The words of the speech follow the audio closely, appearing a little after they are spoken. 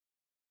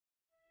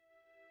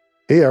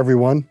Hey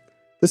everyone,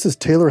 this is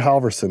Taylor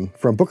Halverson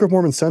from Book of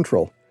Mormon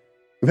Central.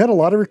 We've had a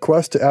lot of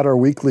requests to add our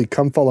weekly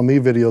Come Follow Me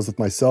videos with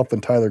myself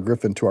and Tyler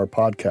Griffin to our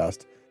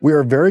podcast. We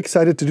are very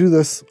excited to do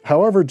this.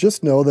 However,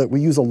 just know that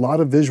we use a lot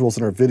of visuals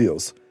in our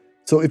videos.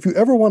 So if you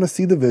ever want to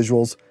see the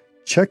visuals,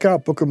 check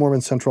out Book of Mormon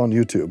Central on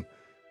YouTube.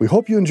 We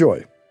hope you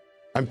enjoy.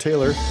 I'm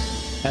Taylor.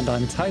 And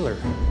I'm Tyler.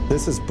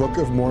 This is Book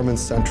of Mormon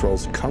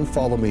Central's Come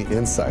Follow Me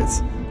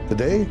Insights.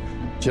 Today,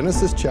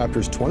 Genesis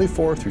chapters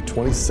 24 through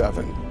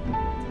 27.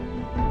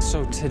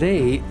 So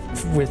today,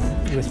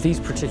 with these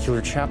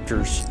particular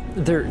chapters,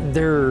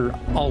 there are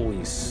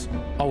always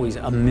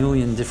a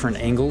million different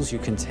angles you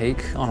can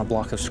take on a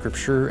block of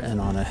scripture and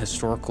on a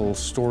historical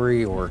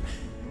story or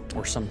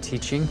some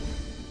teaching.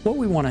 What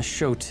we want to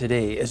show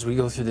today as we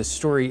go through this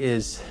story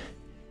is,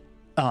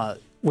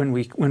 when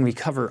we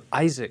cover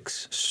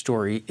Isaac's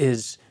story,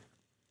 is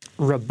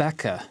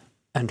Rebekah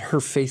and her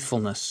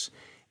faithfulness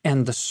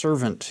and the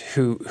servant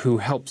who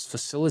helps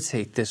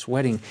facilitate this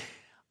wedding.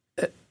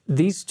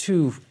 These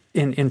two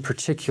in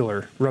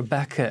particular,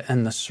 Rebekah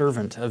and the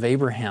servant of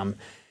Abraham,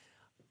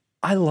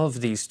 I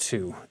love these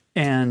two,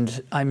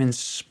 and I'm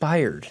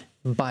inspired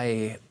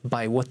by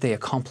what they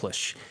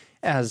accomplish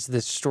as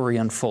this story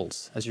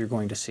unfolds, as you're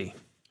going to see.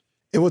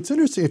 And what's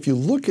interesting, if you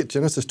look at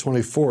Genesis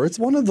 24, it's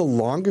one of the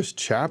longest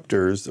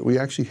chapters that we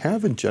actually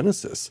have in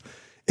Genesis.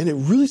 And it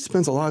really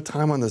spends a lot of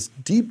time on this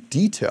deep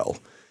detail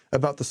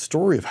about the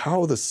story of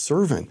how the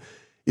servant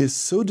is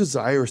so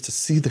desirous to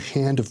see the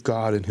hand of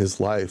God in his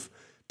life,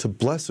 to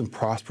bless and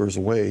prosper his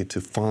way to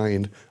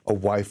find a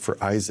wife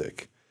for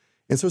Isaac.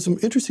 And so some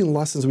interesting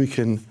lessons we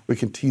can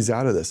tease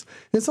out of this.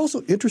 And it's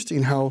also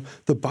interesting how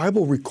the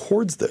Bible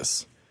records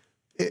this.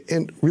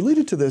 And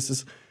related to this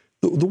is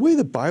the way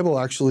the Bible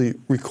actually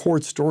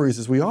records stories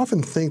is we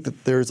often think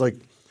that there's like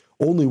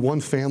only one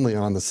family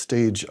on the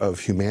stage of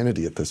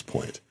humanity at this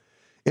point.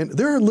 And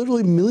there are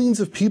literally millions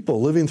of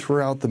people living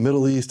throughout the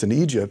Middle East and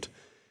Egypt.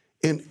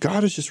 And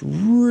God is just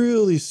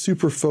really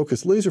super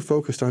focused, laser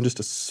focused on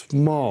just a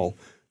small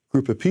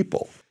group of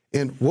people.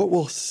 And what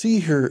we'll see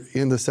here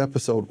in this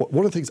episode,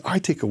 one of the things I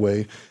take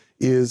away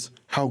is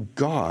how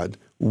God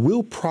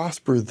will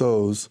prosper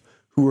those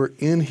who are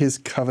in his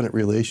covenant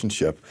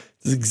relationship.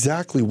 This is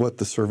exactly what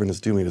the servant is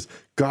doing, is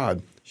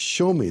God,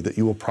 show me that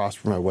you will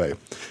prosper my way.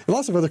 And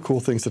lots of other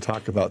cool things to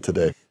talk about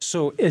today.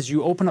 So as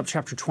you open up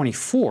chapter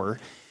 24,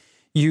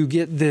 you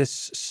get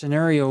this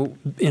scenario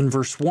in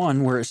verse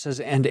 1 where it says,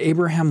 "And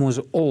Abraham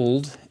was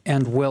old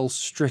and well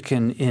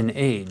stricken in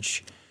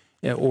age,"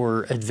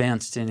 or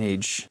advanced in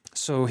age.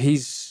 So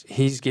he's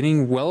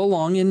getting well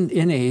along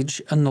in age,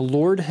 and the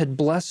Lord had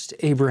blessed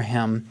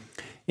Abraham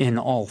in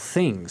all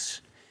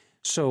things.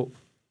 So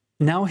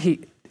now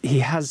he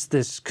has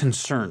this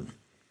concern.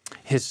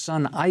 His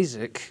son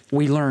Isaac,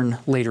 we learn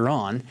later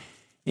on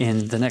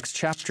in the next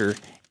chapter,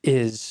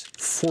 is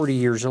 40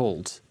 years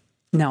old.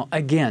 Now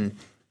again,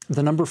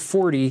 the number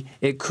 40,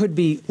 it could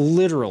be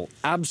literal,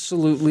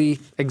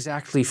 absolutely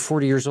exactly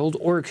 40 years old,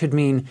 or it could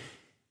mean,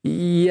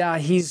 yeah,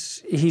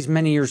 he's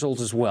many years old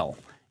as well.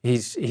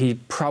 He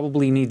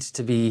probably needs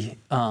to be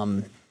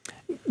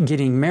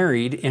getting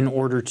married in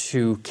order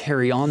to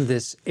carry on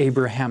this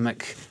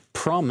Abrahamic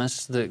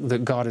promise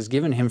that God has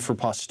given him for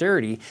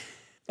posterity.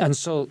 And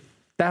so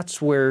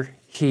that's where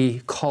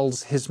he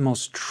calls his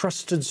most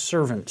trusted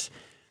servant.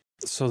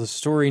 So the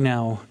story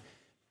now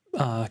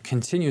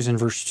continues in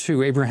verse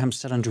 2. Abraham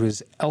said unto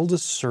his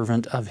eldest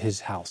servant of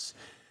his house.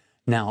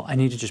 Now, I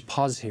need to just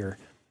pause here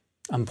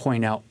and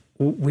point out,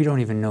 we don't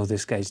even know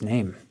this guy's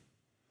name.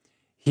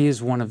 He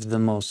is one of the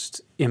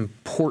most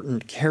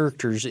important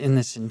characters in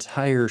this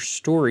entire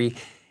story.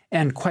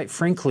 And quite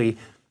frankly,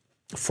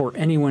 for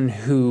anyone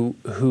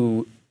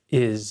who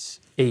is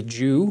a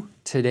Jew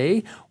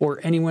today, or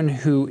anyone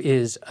who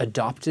is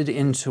adopted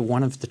into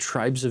one of the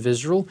tribes of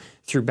Israel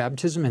through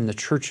baptism in the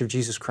Church of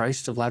Jesus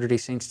Christ of Latter-day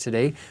Saints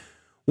today,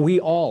 we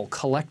all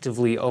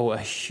collectively owe a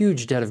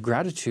huge debt of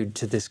gratitude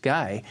to this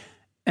guy,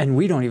 and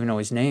we don't even know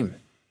his name,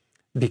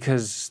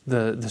 because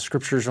the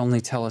scriptures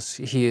only tell us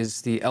he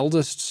is the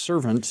eldest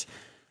servant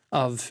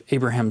of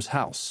Abraham's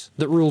house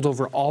that ruled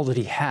over all that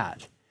he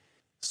had.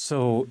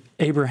 So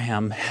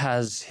Abraham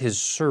has his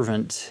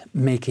servant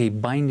make a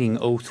binding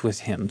oath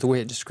with him. The way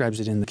it describes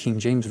it in the King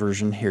James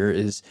Version here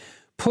is,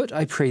 "Put,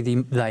 I pray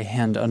thee, thy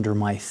hand under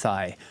my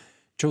thigh."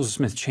 Joseph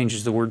Smith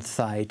changes the word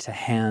thigh to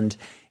hand.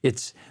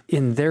 It's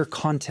in their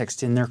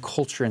context, in their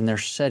culture, in their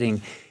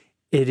setting,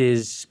 it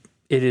is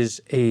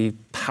a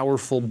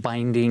powerful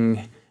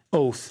binding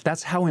oath.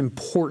 That's how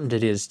important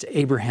it is to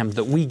Abraham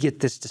that we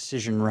get this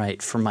decision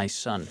right for my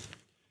son.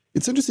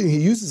 It's interesting, he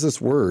uses this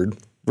word,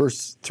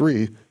 verse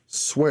 3,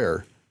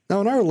 swear.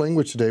 Now, in our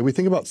language today, we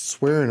think about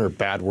swearing are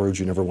bad words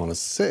you never want to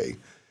say.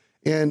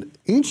 And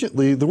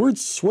anciently, the word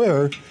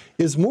swear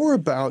is more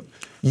about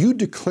you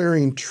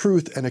declaring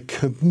truth and a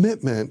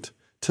commitment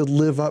to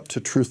live up to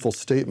truthful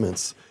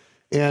statements.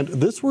 And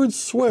this word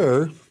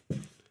swear,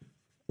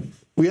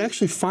 we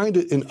actually find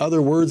it in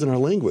other words in our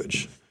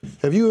language.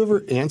 Have you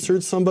ever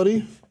answered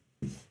somebody?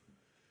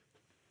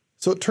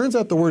 So it turns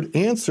out the word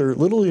answer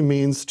literally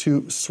means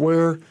to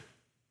swear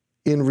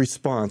in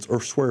response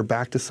or swear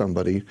back to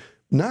somebody,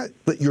 not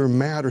that you're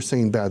mad or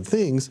saying bad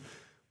things,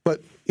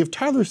 but if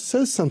Tyler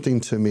says something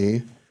to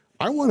me,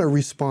 I want to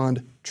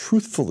respond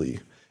truthfully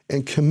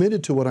and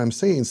committed to what I'm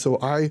saying. So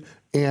I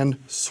and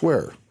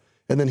swear.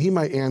 And then he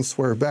might and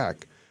swear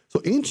back.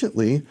 So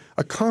anciently,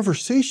 a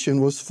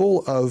conversation was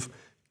full of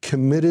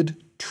committed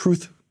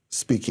truth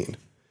speaking.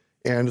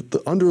 And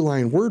the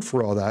underlying word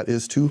for all that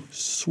is to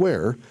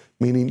swear,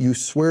 meaning you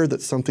swear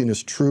that something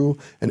is true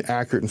and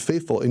accurate and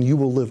faithful, and you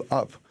will live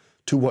up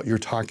to what you're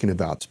talking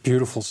about. It's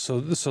beautiful. So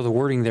the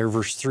wording there,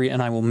 verse 3,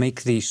 and I will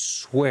make thee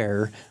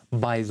swear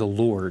by the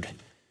Lord,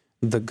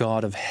 the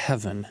God of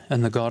heaven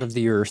and the God of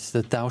the earth,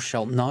 that thou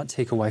shalt not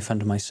take a wife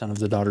unto my son of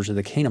the daughters of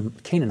the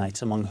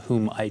Canaanites among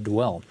whom I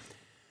dwell.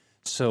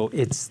 So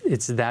it's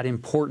that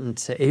important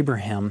to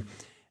Abraham.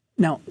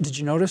 Now, did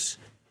you notice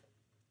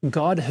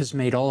God has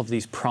made all of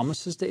these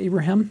promises to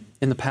Abraham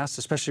in the past,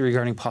 especially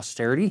regarding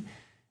posterity,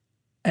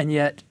 and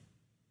yet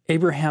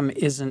Abraham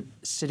isn't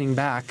sitting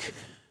back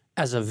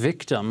as a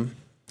victim,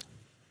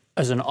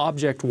 as an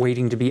object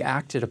waiting to be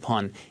acted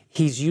upon.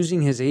 He's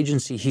using his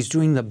agency. He's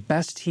doing the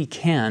best he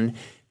can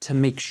to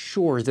make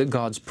sure that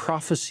God's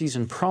prophecies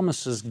and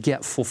promises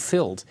get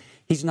fulfilled.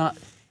 He's not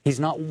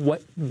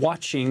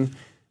watching,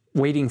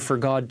 waiting for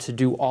God to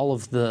do all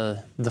of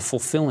the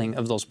fulfilling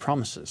of those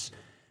promises.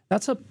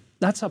 That's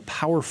a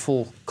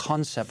powerful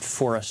concept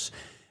for us,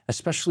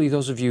 especially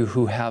those of you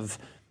who have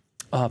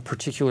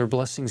particular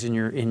blessings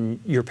in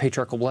your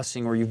patriarchal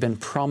blessing, or you've been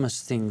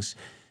promised things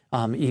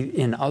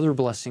in other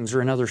blessings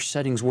or in other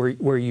settings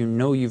where you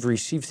know you've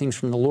received things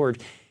from the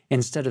Lord,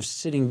 instead of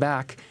sitting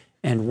back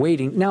and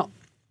waiting. Now,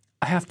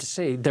 I have to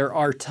say, there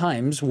are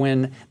times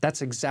when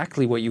that's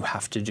exactly what you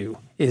have to do,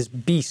 is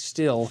be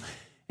still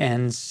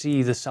and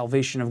see the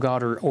salvation of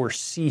God, or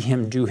see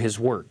Him do His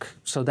work.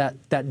 So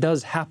that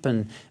does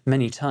happen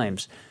many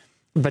times.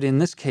 But in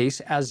this case,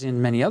 as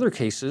in many other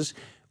cases,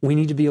 we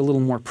need to be a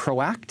little more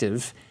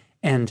proactive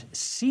and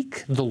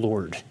seek the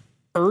Lord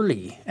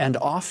early and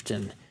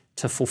often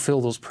to fulfill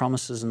those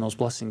promises and those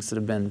blessings that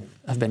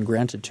have been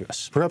granted to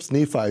us. Perhaps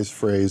Nephi's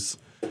phrase,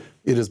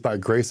 "It is by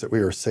grace that we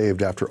are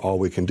saved after all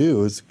we can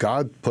do," is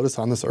God put us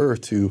on this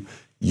earth to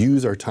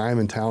use our time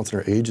and talents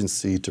and our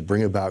agency to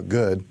bring about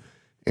good.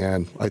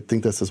 And I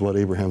think this is what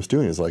Abraham's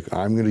doing, is like,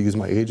 I'm going to use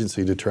my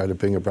agency to try to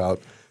bring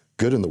about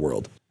good in the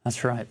world.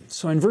 That's right.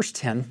 So in verse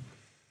 10,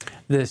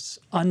 this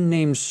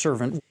unnamed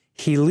servant,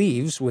 he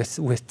leaves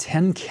with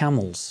 10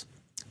 camels.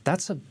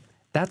 That's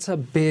a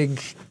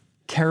big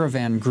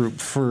caravan group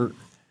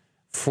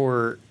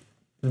for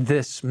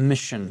this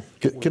mission.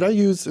 Could I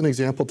use an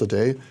example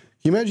today? Can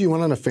you imagine you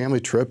went on a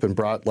family trip and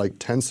brought like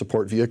 10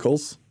 support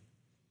vehicles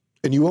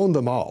and you owned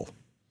them all?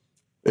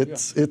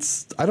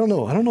 It's I don't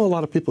know a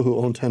lot of people who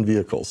own 10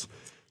 vehicles.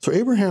 So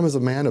Abraham is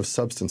a man of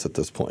substance at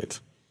this point.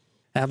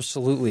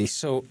 Absolutely.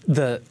 So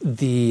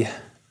the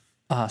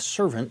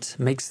servant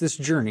makes this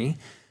journey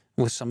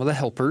with some of the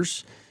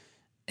helpers.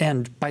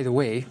 And by the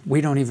way,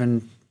 we don't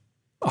even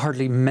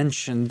hardly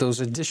mention those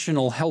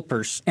additional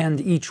helpers.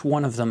 And each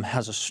one of them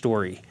has a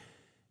story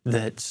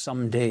that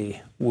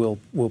someday we'll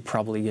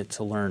probably get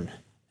to learn.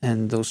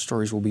 And those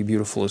stories will be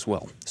beautiful as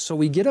well. So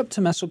we get up to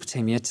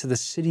Mesopotamia, to the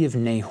city of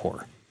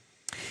Nahor.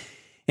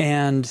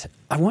 And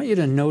I want you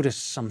to notice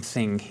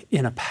something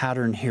in a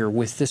pattern here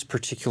with this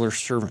particular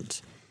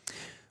servant.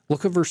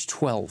 Look at verse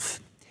 12.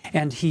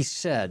 And he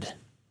said,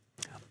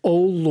 O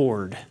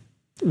Lord,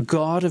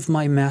 God of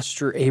my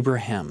master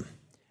Abraham,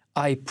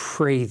 I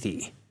pray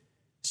thee,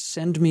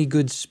 send me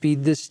good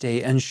speed this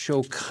day and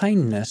show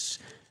kindness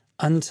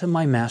unto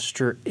my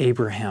master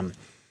Abraham.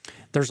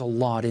 There's a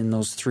lot in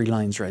those 3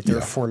 lines right there,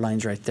 4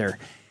 lines right there.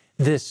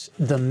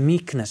 The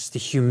meekness, the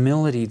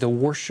humility, the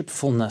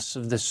worshipfulness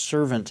of this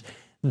servant,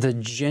 the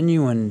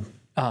genuine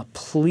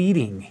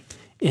pleading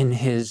in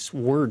his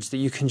words that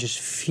you can just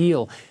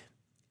feel.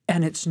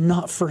 And it's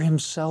not for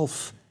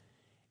himself.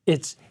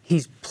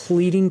 He's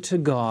pleading to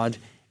God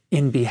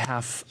in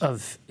behalf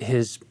of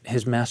his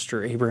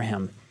master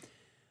Abraham,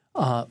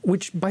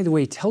 which, by the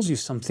way, tells you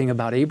something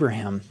about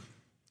Abraham.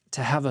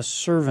 To have a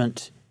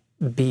servant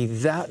be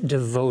that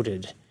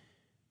devoted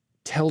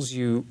tells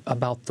you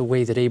about the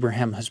way that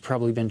Abraham has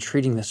probably been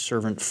treating this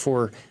servant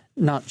for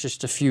not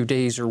just a few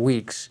days or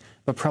weeks,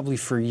 but probably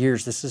for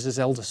years. This is his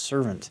eldest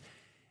servant.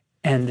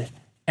 And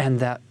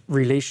that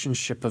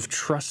relationship of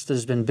trust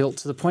has been built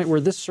to the point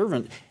where this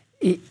servant,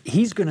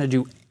 he's going to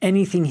do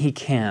anything he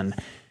can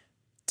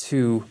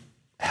to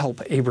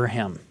help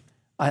Abraham.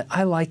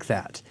 I like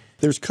that.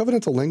 There's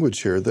covenantal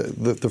language here.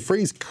 The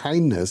phrase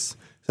kindness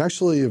is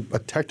actually a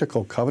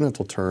technical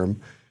covenantal term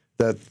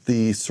that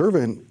the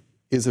servant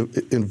is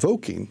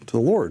invoking to the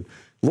Lord.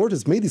 The Lord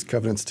has made these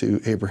covenants to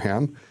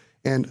Abraham,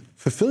 and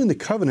fulfilling the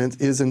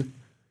covenant is an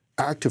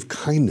act of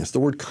kindness.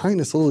 The word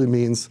kindness literally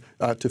means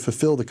to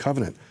fulfill the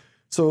covenant.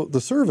 So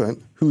the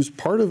servant, who's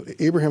part of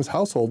Abraham's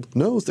household,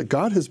 knows that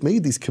God has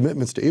made these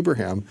commitments to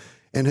Abraham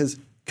and has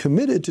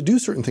committed to do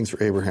certain things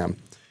for Abraham.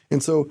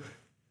 And so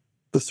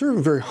the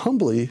servant very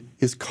humbly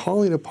is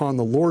calling upon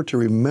the Lord to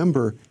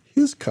remember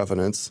his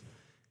covenants,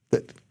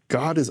 that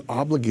God is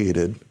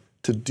obligated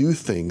to do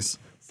things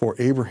for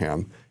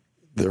Abraham.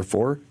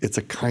 Therefore, it's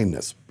a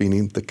kindness,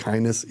 meaning the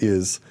kindness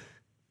is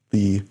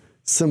the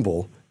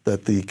symbol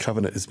that the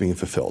covenant is being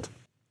fulfilled.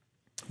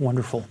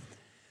 Wonderful.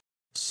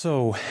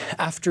 So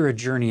after a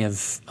journey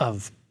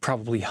of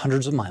probably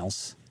hundreds of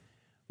miles,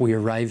 we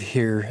arrive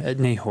here at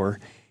Nahor,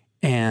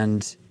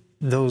 and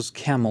those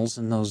camels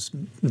and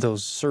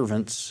those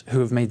servants who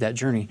have made that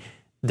journey,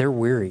 they're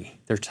weary,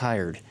 they're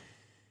tired.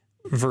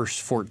 Verse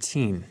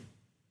 14,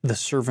 the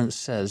servant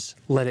says,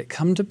 "Let it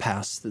come to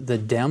pass that the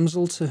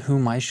damsel to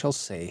whom I shall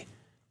say,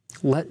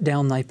 'Let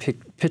down thy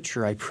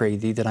pitcher, I pray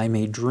thee, that I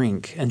may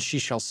drink,' and she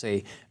shall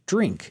say,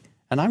 'Drink,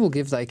 and I will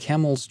give thy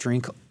camels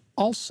drink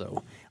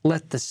also.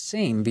 Let the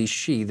same be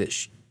she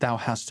that thou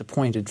hast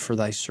appointed for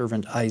thy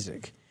servant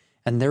Isaac,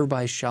 and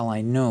thereby shall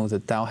I know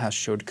that thou hast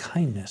showed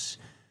kindness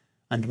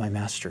unto my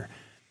master.'"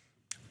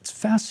 It's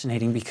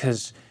fascinating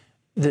because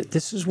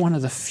this is one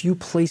of the few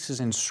places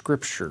in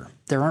Scripture,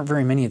 there aren't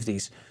very many of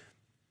these,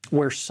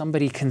 where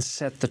somebody can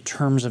set the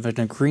terms of an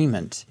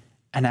agreement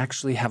and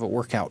actually have it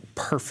work out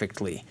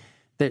perfectly.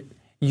 That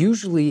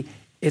usually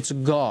it's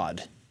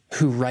God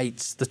who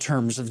writes the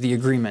terms of the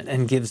agreement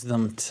and gives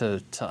them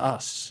to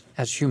us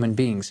as human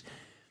beings.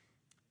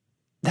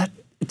 That,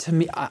 to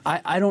me,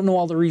 I don't know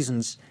all the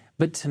reasons,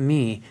 but to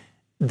me,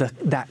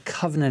 that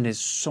covenant is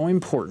so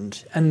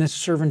important, and this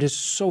servant is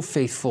so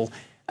faithful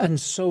and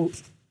so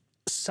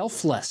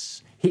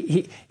selfless.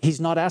 He's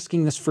not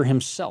asking this for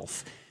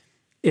himself.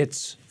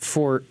 It's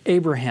for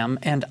Abraham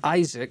and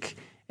Isaac,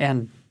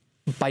 and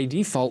by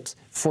default,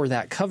 for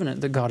that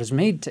covenant that God has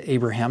made to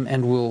Abraham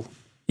and will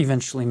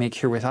eventually make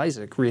here with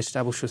Isaac,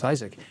 reestablish with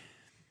Isaac,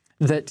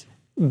 that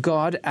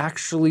God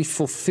actually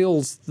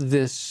fulfills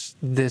this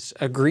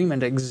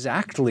agreement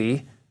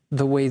exactly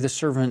the way the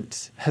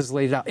servant has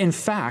laid it out. In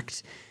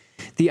fact,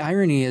 the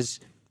irony is,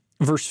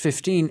 verse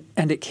 15,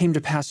 "And it came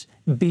to pass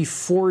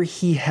before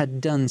he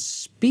had done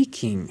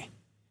speaking,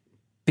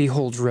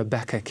 behold,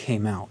 Rebekah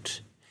came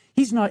out."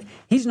 He's not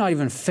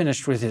even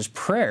finished with his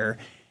prayer,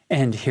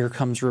 and here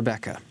comes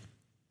Rebekah.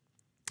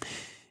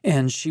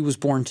 "And she was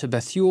born to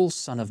Bethuel,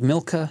 son of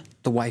Milcah,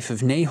 the wife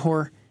of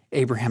Nahor,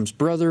 Abraham's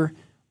brother,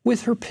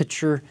 with her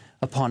pitcher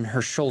upon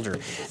her shoulder."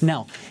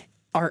 Now,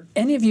 are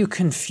any of you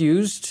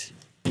confused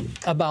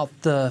about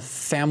the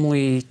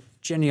family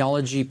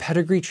genealogy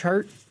pedigree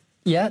chart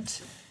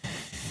yet?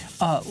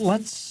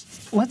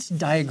 Let's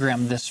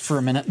diagram this for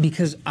a minute,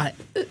 because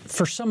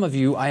for some of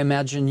you, I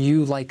imagine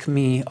you, like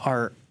me,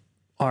 are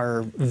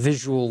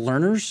visual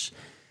learners,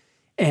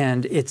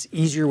 and it's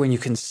easier when you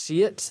can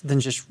see it than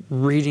just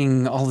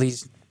reading all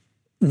these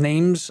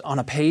names on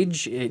a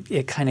page.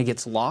 It kind of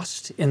gets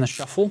lost in the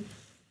shuffle.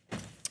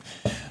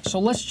 So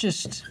let's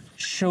just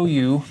show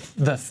you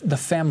the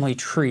family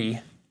tree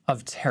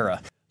of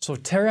Terah. So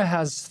Terah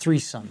has 3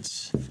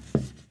 sons.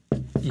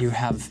 You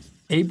have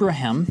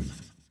Abraham,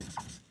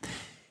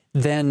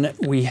 then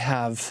we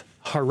have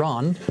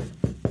Haran.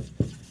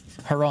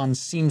 Haran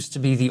seems to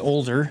be the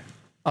older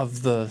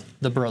of the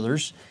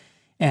brothers,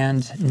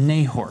 and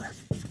Nahor.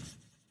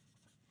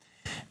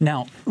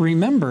 Now,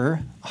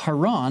 remember,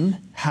 Haran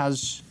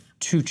has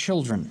 2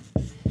 children.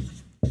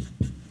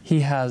 He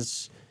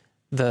has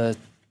the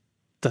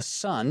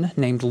son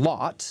named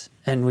Lot,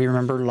 and we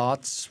remember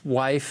Lot's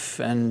wife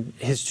and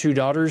his 2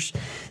 daughters,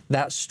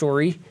 that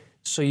story,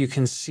 so you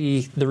can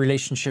see the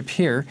relationship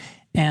here,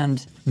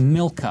 and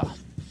Milcah.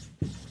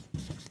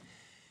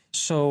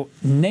 So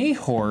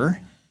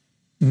Nahor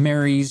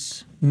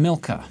marries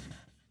Milcah,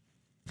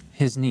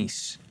 his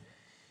niece.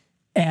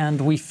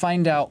 And we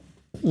find out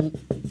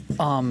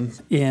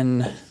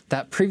in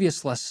that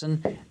previous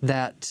lesson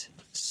that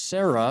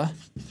Sarah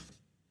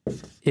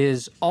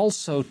is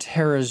also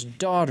Terah's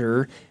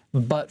daughter,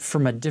 but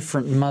from a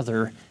different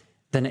mother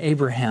than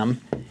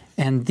Abraham.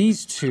 And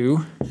these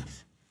 2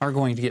 are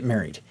going to get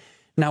married.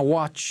 Now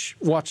watch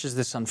as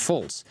this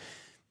unfolds.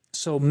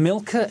 So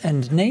Milcah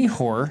and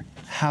Nahor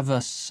have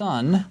a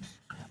son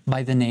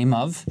by the name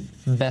of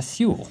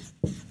Bethuel.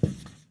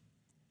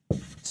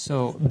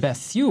 So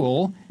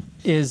Bethuel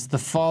is the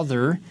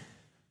father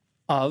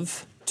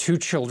of 2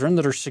 children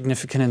that are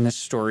significant in this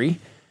story.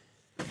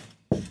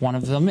 One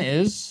of them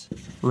is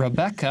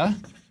Rebekah,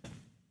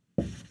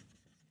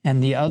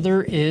 and the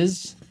other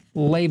is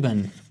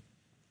Laban.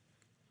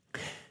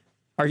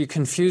 Are you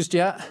confused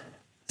yet?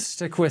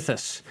 Stick with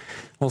us.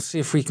 We'll see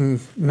if we can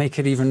make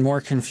it even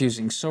more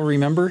confusing. So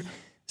remember,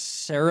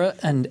 Sarah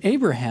and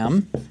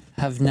Abraham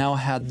have now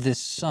had this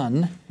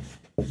son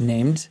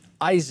named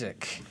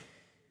Isaac.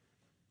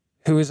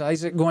 Who is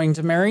Isaac going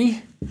to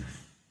marry?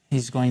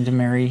 He's going to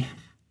marry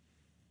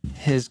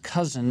his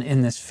cousin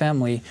in this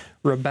family,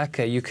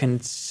 Rebekah. You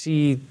can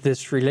see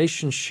this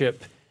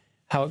relationship,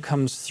 how it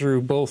comes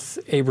through both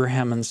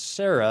Abraham and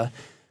Sarah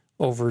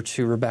over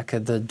to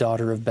Rebekah, the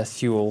daughter of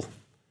Bethuel,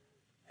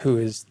 who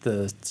is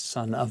the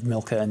son of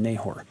Milcah and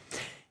Nahor.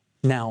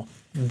 Now,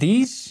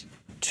 these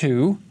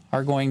 2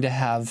 are going to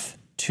have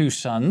 2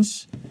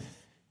 sons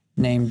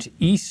named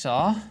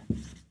Esau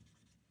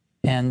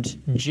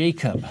and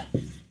Jacob,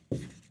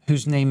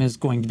 whose name is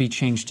going to be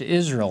changed to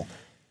Israel,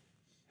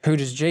 Who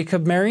does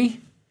Jacob marry?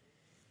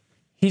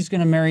 He's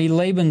going to marry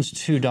Laban's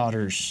two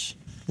daughters,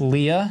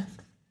 Leah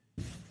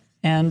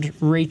and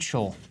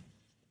Rachel.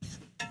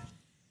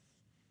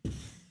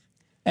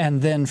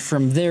 And then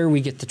from there we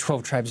get the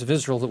 12 tribes of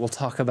Israel that we'll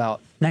talk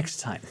about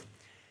next time.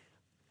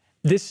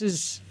 This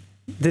is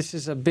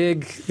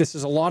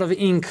a lot of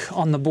ink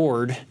on the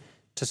board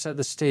to set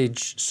the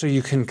stage so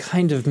you can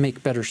kind of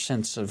make better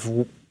sense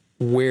of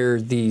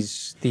where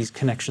these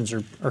connections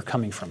are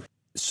coming from.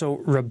 So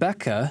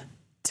Rebekah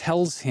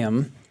tells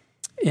him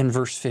in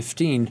verse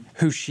 15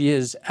 who she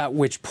is, at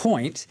which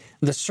point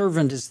the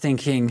servant is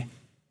thinking,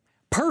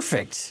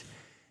 perfect,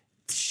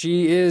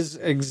 she is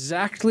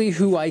exactly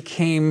who I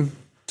came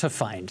to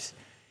find.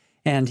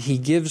 And he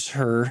gives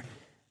her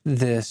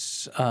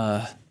this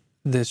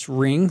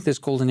ring, this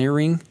golden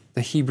earring.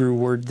 The Hebrew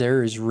word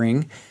there is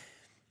ring.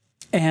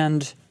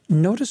 And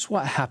notice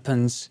what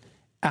happens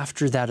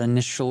after that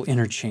initial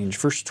interchange.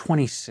 Verse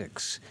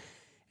 26,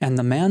 and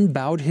the man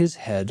bowed his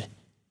head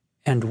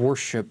and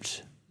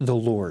worshipped the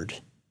Lord.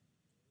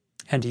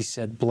 And he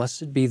said,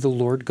 blessed be the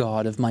Lord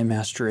God of my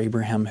master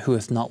Abraham, who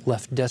hath not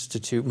left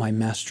destitute my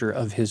master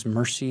of his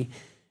mercy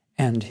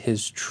and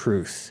his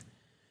truth.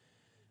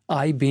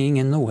 I being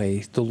in the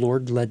way, the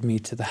Lord led me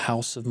to the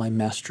house of my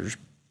master's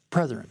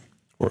brethren.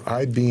 Or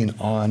I being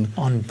on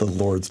the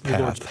Lord's path.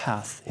 The Lord's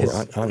path.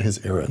 Or on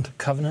his errand.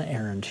 Covenant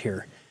errand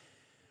here.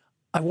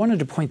 I wanted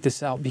to point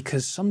this out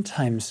because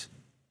sometimes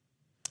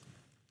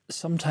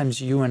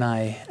you and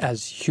I,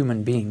 as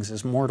human beings,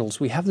 as mortals,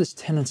 we have this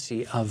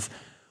tendency of,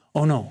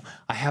 oh no,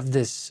 I have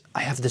this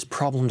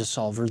problem to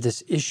solve or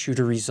this issue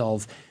to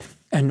resolve.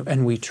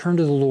 And we turn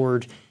to the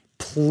Lord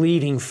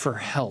pleading for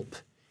help.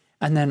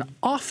 And then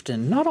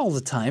often, not all the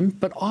time,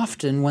 but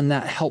often when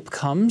that help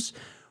comes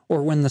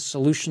or when the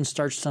solution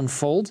starts to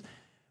unfold,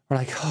 we're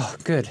like, oh,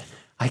 good,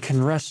 I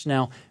can rest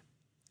now.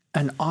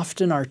 And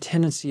often our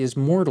tendency as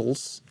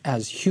mortals,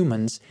 as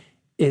humans,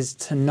 is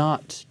to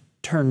not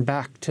turn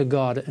back to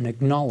God and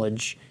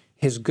acknowledge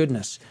his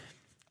goodness.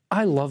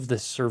 I love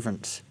this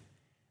servant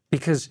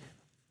because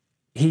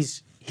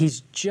he's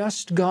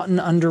just gotten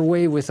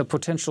underway with a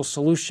potential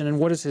solution. And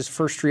what is his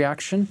first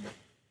reaction?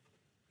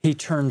 He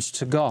turns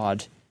to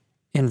God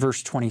in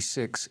verse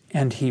 26,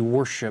 and he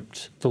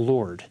worshiped the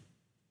Lord.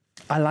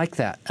 I like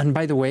that. And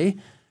by the way,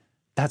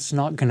 that's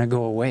not going to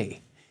go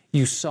away.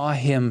 You saw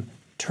him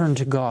turn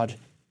to God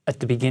at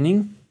the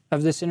beginning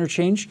of this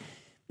interchange.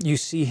 You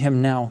see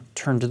him now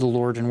turn to the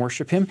Lord and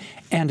worship him.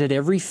 And at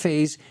every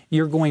phase,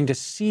 you're going to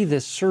see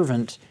this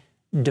servant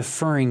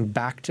deferring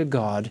back to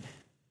God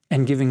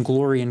and giving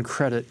glory and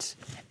credit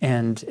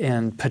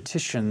and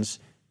petitions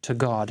to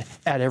God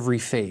at every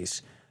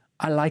phase.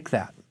 I like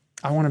that.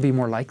 I want to be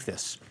more like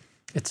this.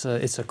 It's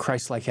a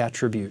Christ-like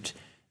attribute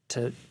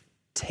to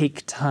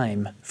take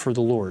time for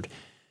the Lord.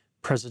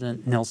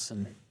 President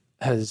Nelson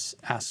has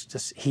asked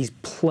us, he's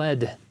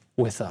pled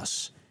with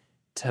us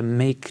to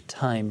make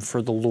time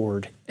for the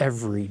Lord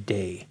every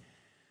day.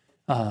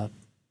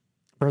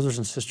 Brothers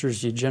and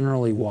sisters, you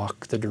generally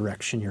walk the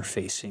direction you're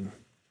facing.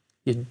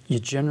 You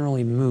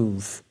generally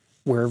move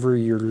wherever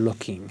you're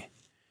looking.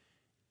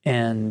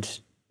 And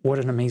what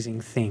an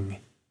amazing thing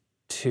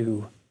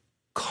to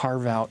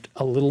carve out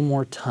a little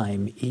more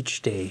time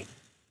each day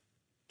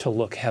to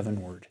look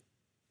heavenward,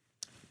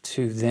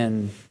 to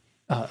then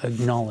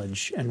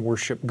acknowledge and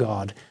worship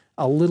God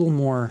a little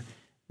more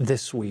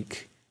this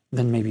week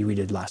than maybe we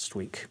did last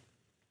week.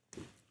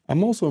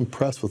 I'm also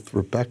impressed with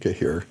Rebekah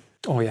here.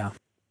 Oh, yeah.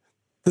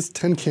 This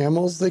 10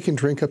 camels, they can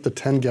drink up to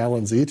 10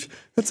 gallons each.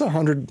 That's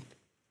 100,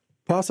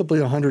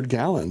 possibly 100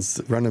 gallons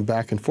running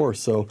back and forth.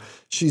 So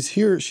she's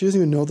here, she doesn't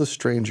even know the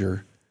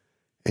stranger,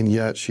 and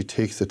yet she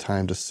takes the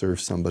time to serve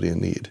somebody in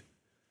need.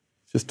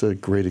 Just a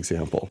great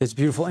example. It's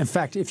beautiful. In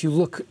fact, if you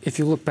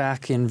look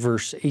back in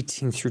verse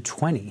 18 through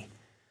 20,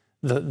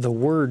 the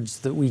words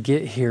that we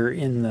get here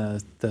in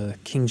the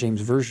King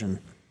James Version,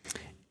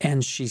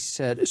 and she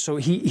said, so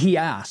he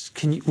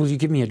asked, will you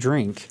give me a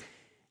drink?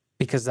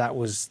 Because that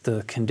was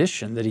the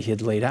condition that he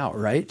had laid out,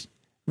 right?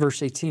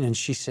 Verse 18, and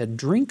she said,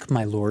 drink,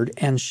 my lord.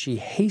 And she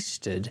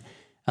hasted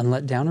and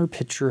let down her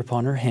pitcher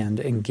upon her hand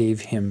and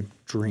gave him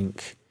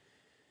drink.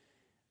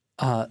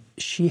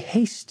 She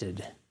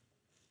hasted.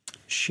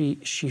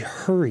 She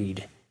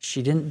hurried.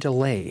 She didn't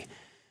delay.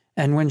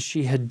 And when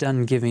she had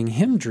done giving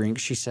him drink,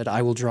 she said,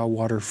 I will draw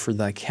water for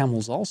thy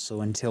camels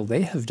also until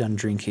they have done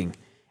drinking.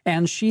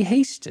 And she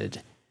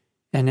hasted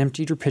and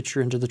emptied her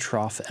pitcher into the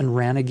trough and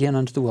ran again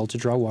unto the well to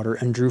draw water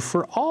and drew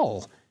for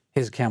all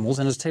his camels.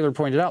 And as Taylor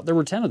pointed out, there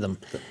were 10 of them.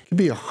 It could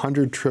be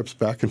 100 trips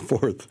back and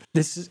forth.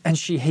 And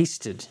she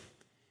hasted.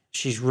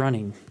 She's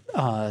running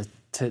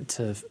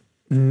to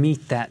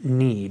meet that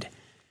need.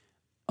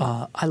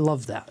 I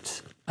love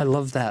that. I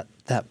love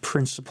that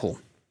principle.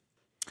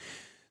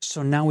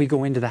 So now we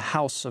go into the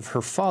house of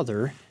her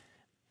father,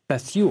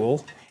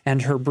 Bethuel,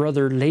 and her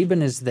brother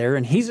Laban is there,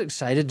 and he's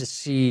excited to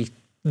see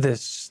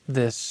this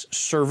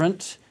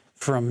servant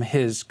from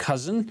his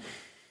cousin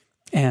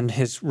and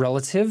his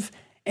relative,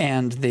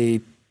 and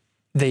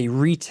they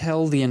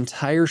retell the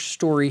entire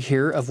story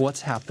here of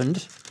what's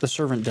happened. The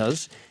servant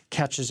does,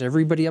 catches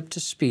everybody up to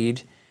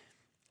speed.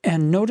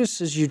 And notice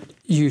as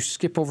you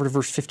skip over to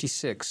verse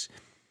 56,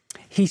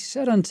 he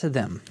said unto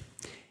them,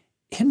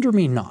 hinder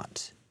me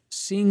not,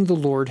 seeing the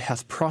Lord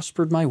hath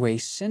prospered my way,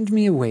 send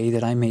me away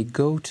that I may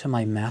go to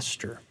my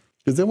master.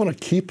 Because they want to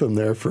keep him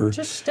there for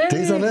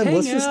days on end.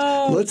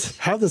 Let's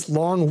have this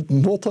long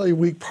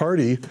multi-week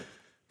party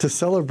to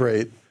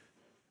celebrate.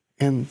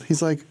 And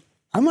he's like,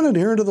 I'm on an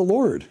errand of the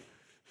Lord.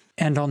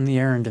 And on the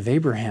errand of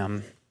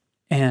Abraham.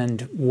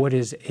 And what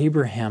is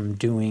Abraham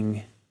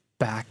doing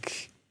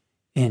back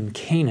in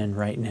Canaan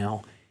right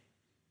now?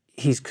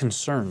 He's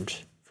concerned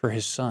for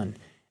his son.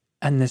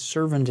 And this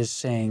servant is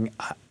saying,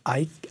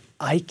 I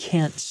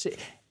can't see.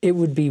 It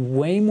would be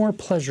way more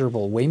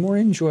pleasurable, way more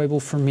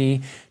enjoyable for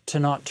me to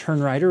not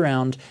turn right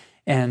around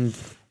and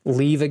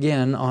leave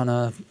again on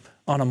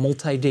a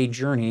multi-day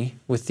journey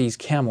with these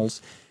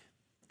camels.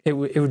 It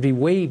would be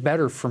way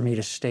better for me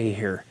to stay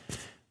here.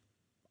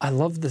 I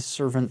love the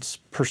servant's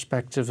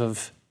perspective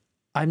of,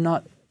 I'm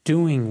not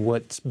doing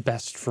what's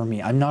best for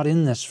me. I'm not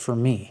in this for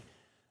me.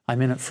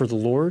 I'm in it for the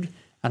Lord,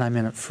 and I'm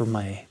in it for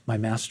my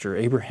master,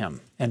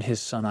 Abraham, and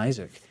his son,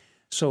 Isaac.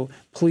 So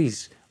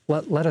please,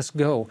 let us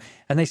go.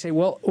 And they say,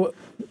 well,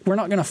 we're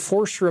not going to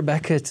force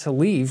Rebekah to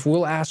leave.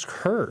 We'll ask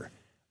her.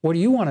 What do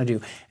you want to do?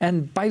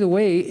 And by the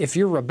way, if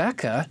you're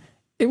Rebekah,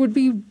 it would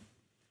be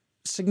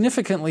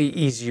significantly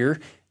easier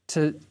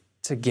to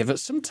give it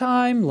some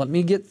time. Let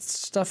me get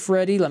stuff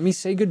ready. Let me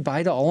say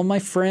goodbye to all of my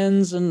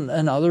friends and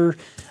other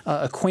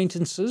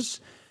acquaintances.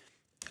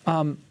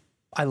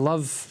 I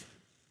love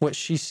what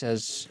she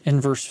says in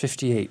verse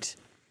 58.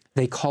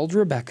 They called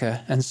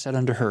Rebekah and said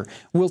unto her,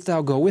 wilt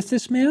thou go with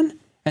this man?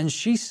 And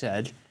she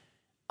said,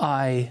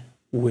 I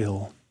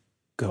will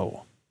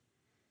go.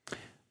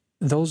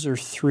 Those are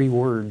three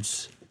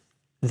words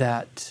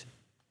that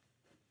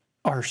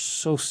are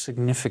so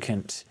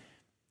significant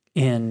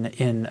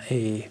in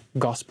a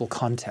gospel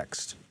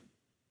context.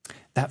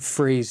 That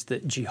phrase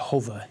that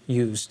Jehovah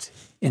used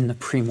in the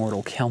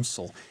premortal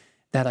council,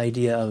 that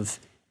idea of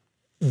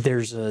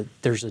there's a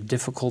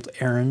difficult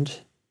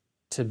errand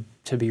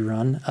to be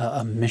run,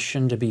 a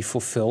mission to be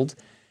fulfilled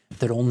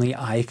that only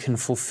I can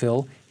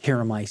fulfill. Here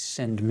am I,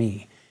 send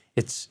me.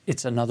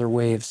 It's another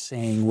way of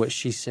saying what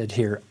she said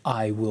here,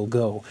 I will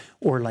go.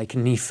 Or like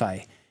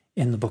Nephi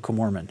in the Book of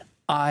Mormon,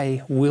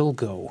 I will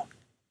go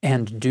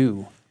and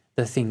do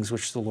the things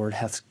which the Lord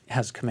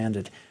has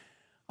commanded.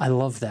 I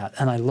love that,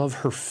 and I love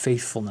her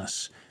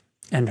faithfulness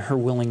and her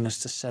willingness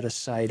to set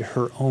aside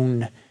her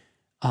own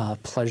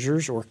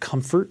pleasures or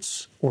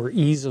comforts or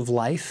ease of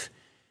life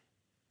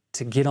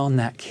to get on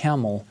that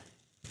camel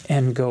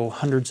and go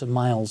hundreds of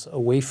miles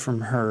away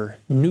from her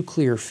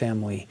nuclear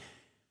family,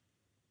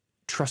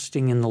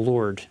 trusting in the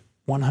Lord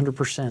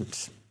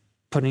 100%,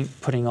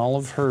 putting all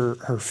of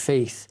her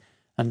faith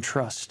and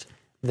trust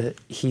that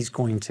He's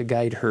going to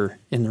guide her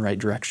in the right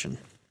direction.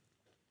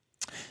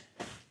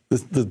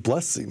 The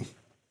blessing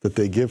that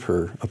they give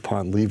her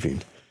upon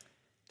leaving,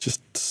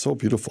 just so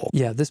beautiful.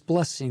 Yeah, this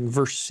blessing,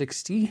 verse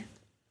 60.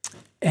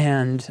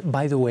 And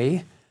by the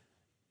way,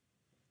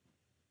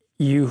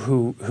 you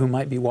who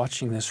might be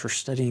watching this or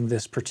studying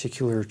this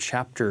particular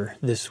chapter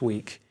this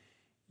week,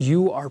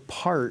 you are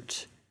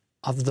part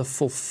of the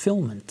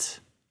fulfillment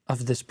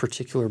of this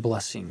particular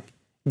blessing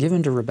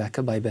given to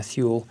Rebekah by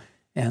Bethuel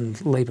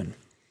and Laban.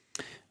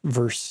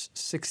 Verse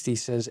 60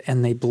 says,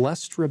 and they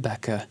blessed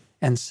Rebekah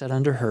and said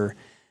unto her,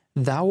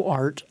 thou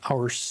art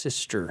our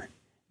sister,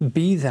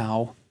 be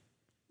thou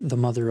the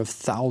mother of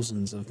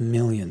thousands of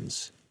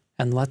millions,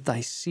 and let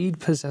thy seed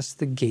possess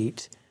the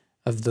gate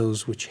of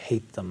those which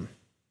hate them.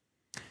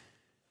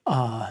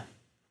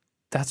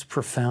 That's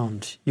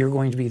profound. You're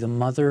going to be the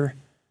mother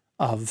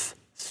of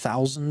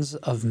thousands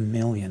of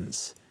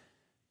millions.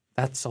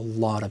 That's a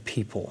lot of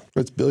people.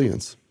 It's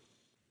billions.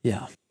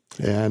 Yeah.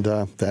 And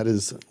that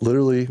is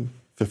literally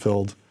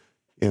fulfilled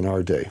in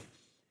our day.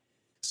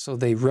 So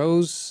they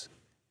rose,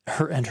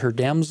 her and her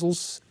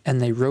damsels,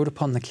 and they rode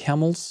upon the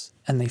camels,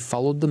 and they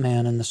followed the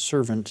man, and the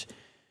servant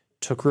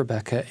took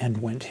Rebekah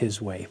and went his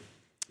way.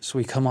 So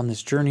we come on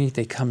this journey.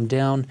 They come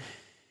down.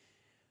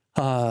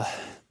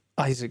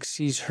 Isaac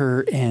sees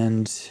her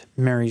and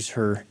marries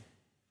her.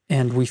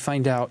 And we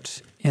find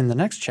out in the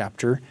next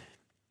chapter,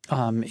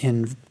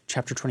 in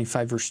chapter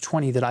 25, verse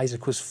 20, that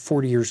Isaac was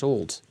 40 years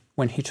old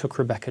when he took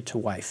Rebekah to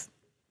wife.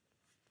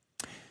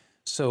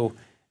 So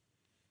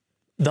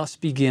thus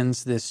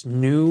begins this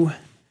new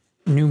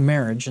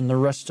marriage, and the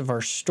rest of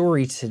our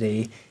story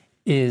today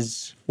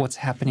is what's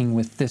happening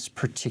with this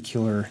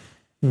particular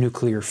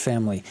nuclear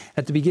family.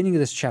 At the beginning of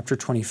this chapter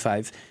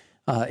 25,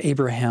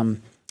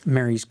 Abraham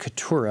marries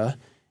Keturah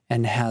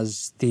and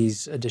has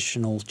these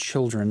additional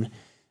children,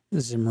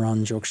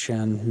 Zimran,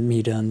 Jokshan,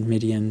 Medan,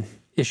 Midian,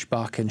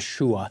 Ishbak, and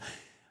Shua.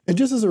 And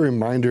just as a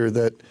reminder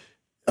that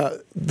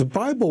the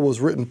Bible was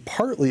written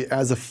partly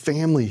as a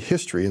family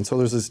history, and so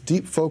there's this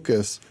deep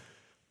focus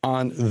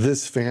on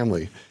this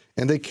family.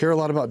 And they care a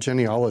lot about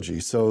genealogy.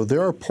 So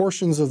there are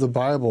portions of the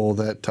Bible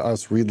that to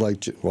us read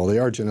like, well, they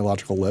are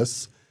genealogical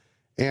lists.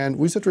 And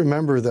we just have to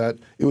remember that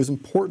it was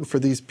important for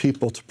these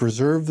people to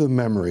preserve the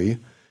memory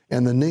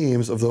and the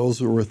names of those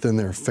who were within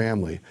their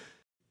family.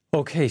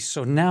 Okay,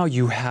 so now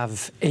you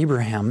have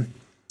Abraham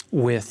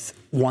with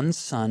one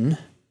son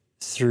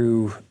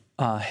through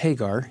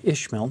Hagar,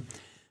 Ishmael,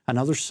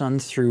 another son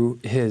through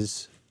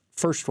his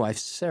first wife,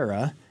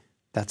 Sarah,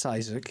 that's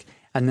Isaac,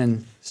 and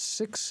then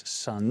 6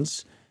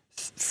 sons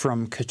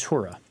from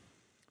Keturah.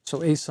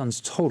 So 8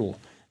 sons total.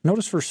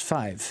 Notice verse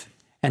 5.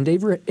 And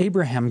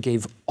Abraham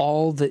gave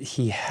all that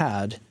he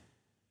had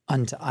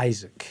unto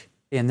Isaac.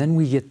 And then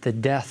we get the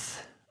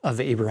death of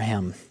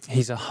Abraham.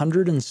 He's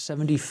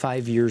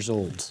 175 years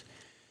old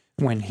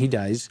when he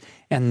dies.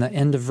 And the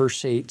end of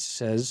verse 8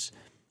 says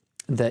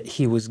that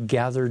he was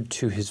gathered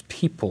to his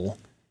people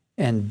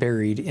and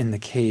buried in the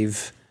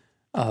cave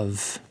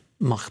of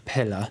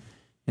Machpelah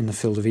in the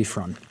field of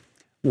Ephron,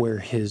 where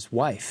his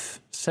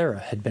wife, Sarah,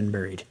 had been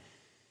buried.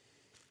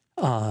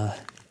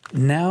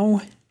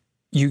 Now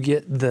you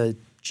get the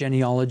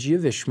genealogy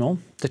of Ishmael,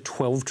 the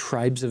 12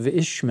 tribes of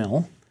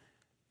Ishmael,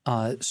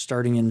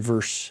 starting in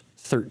verse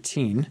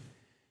 13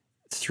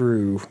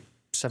 through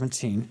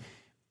 17.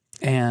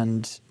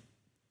 And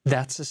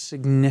that's a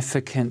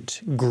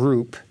significant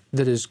group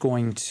that is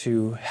going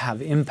to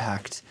have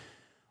impact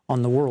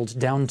on the world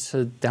down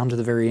to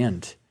the very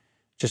end,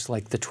 just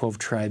like the 12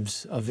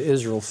 tribes of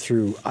Israel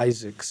through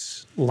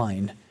Isaac's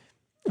line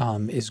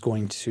is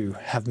going to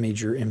have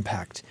major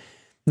impact.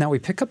 Now we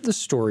pick up the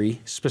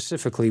story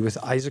specifically with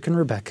Isaac and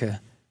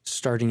Rebekah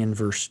starting in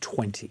verse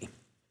 20.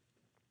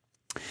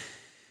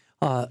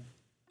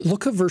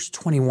 Look at verse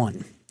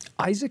 21.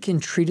 Isaac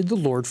entreated the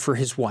Lord for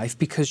his wife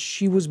because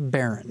she was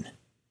barren,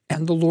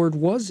 and the Lord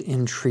was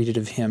entreated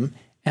of him,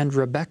 and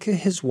Rebekah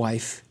his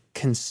wife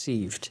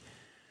conceived.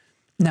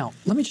 Now,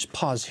 let me just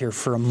pause here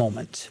for a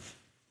moment.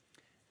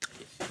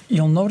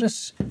 You'll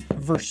notice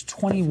verse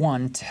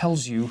 21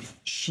 tells you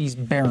she's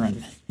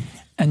barren.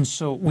 And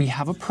so we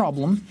have a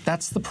problem.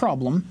 That's the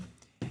problem.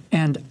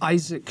 And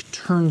Isaac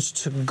turns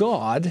to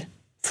God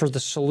for the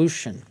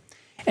solution.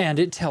 And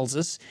it tells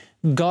us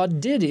God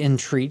did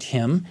entreat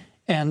him,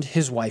 and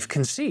his wife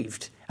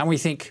conceived. And we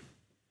think,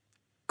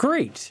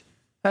 great,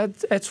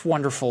 that's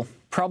wonderful.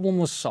 Problem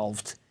was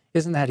solved.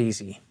 Isn't that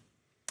easy?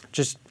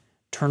 Just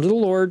turn to the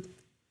Lord.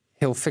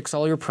 He'll fix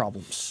all your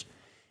problems.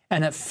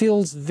 And it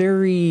feels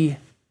very,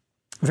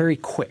 very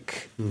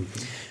quick.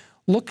 Mm-hmm.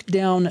 Look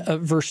down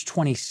at verse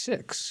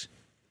 26.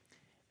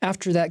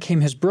 After that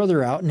came his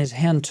brother out, and his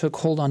hand took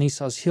hold on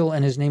Esau's heel,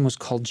 and his name was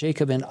called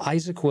Jacob. And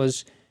Isaac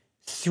was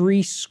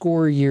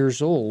 80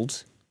 years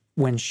old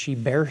when she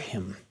bare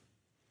him.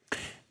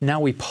 Now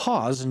we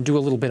pause and do a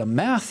little bit of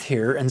math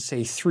here and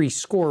say 80,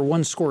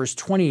 1 score is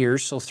 20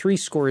 years, so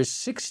 80 is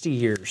 60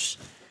 years.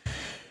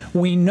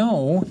 We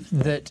know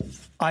that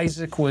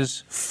Isaac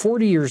was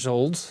 40 years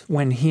old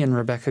when he and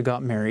Rebekah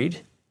got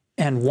married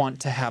and want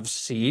to have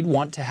seed,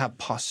 want to have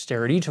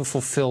posterity to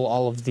fulfill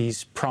all of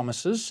these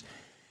promises.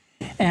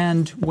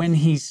 And when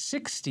he's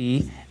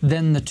 60,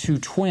 then the 2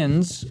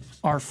 twins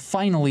are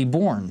finally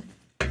born.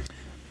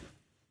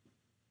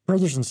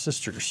 Brothers and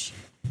sisters,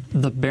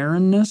 the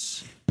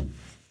barrenness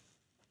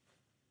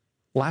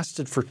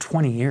lasted for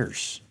 20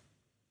 years.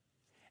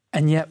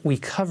 And yet we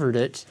covered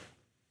it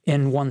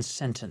in 1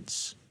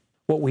 sentence.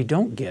 What we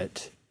don't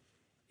get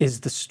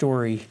is the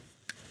story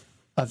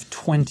of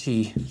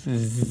 20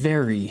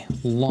 very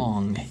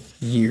long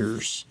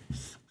years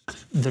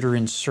that are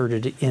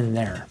inserted in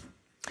there.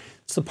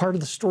 It's the part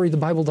of the story the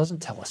Bible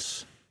doesn't tell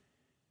us.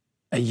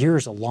 A year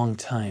is a long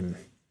time.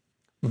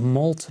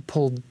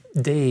 Multiple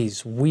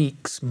days,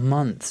 weeks,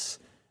 months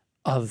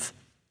of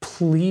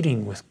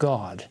pleading with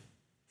God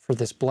for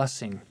this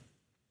blessing,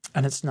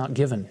 and it's not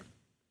given.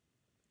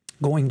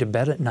 Going to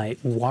bed at night,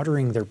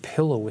 watering their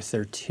pillow with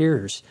their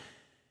tears,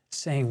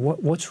 saying,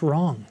 "What's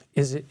wrong?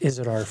 Is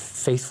it our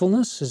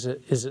faithfulness? Is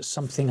it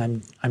something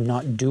I'm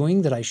not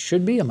doing that I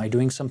should be? Am I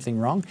doing something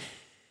wrong?"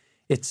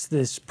 It's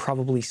this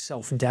probably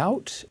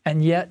self-doubt,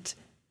 and yet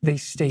they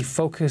stay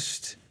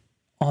focused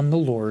on the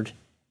Lord,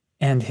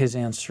 and his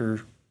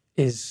answer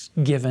is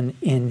given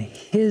in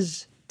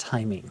his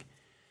timing.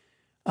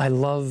 I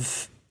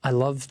love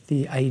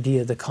the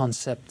idea, the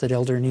concept that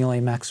Elder Neal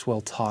A.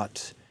 Maxwell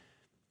taught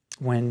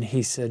when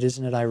he said,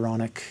 "Isn't it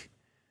ironic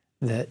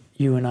that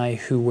you and I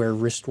who wear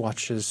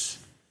wristwatches,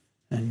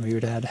 and we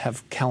would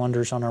have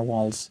calendars on our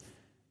walls,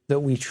 that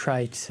we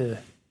try to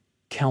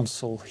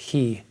counsel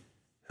he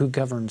who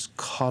governs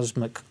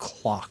cosmic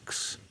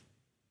clocks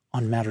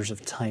on matters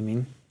of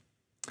timing?"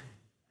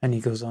 And he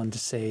goes on to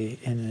say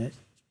in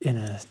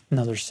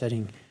another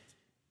setting,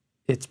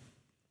 it's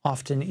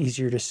often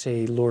easier to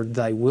say, "Lord,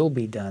 thy will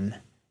be done,"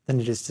 than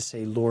it is to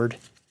say, "Lord,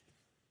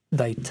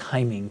 thy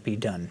timing be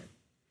done."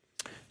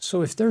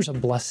 So if there's a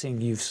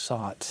blessing you've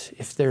sought,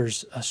 if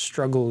there's a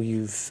struggle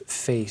you've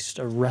faced,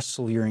 a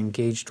wrestle you're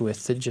engaged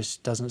with that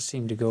just doesn't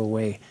seem to go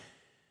away,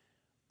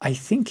 I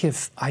think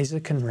if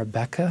Isaac and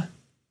Rebekah,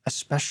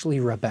 especially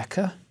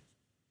Rebekah,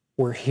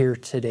 were here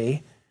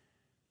today,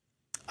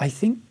 I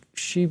think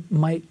she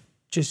might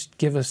just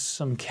give us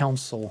some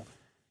counsel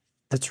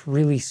that's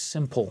really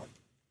simple.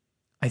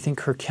 I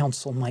think her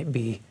counsel might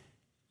be,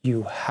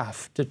 you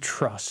have to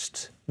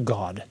trust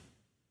God.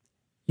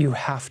 You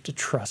have to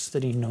trust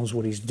that he knows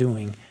what he's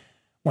doing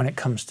when it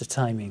comes to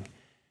timing.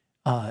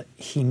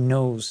 He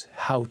knows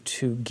how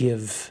to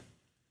give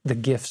the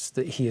gifts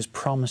that he has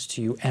promised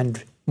to you,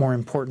 and more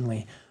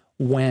importantly,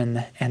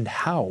 when and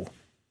how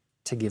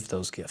to give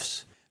those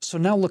gifts. So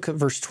now look at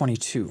verse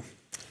 22.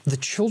 The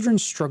children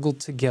struggled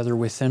together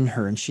within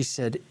her, and she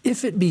said,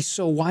 "If it be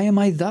so, why am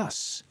I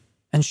thus?"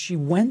 And she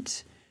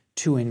went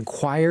to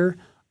inquire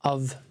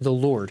of the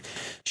Lord.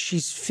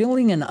 She's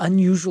feeling an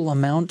unusual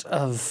amount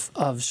of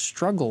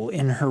struggle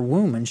in her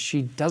womb, and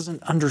she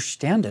doesn't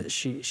understand it.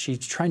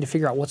 She's trying to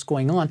figure out what's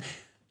going on.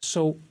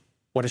 So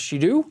what does she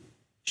do?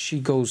 She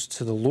goes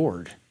to the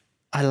Lord.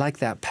 I like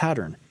that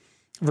pattern.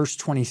 Verse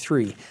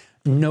 23.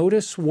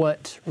 Notice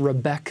what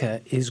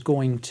Rebekah is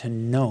going to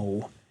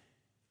know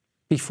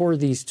before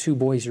these two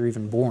boys are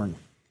even born.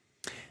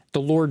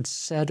 The Lord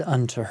said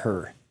unto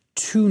her,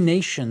 2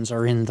 nations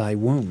are in thy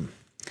womb,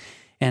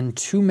 and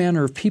 2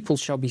 manner of people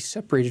shall be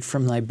separated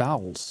from thy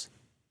bowels,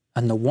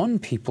 and the one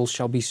people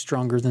shall be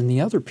stronger than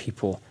the other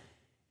people,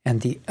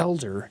 and the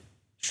elder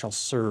shall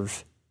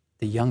serve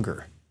the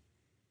younger.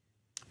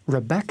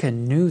 Rebekah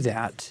knew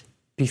that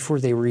before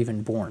they were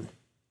even born,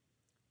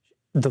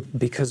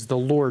 because the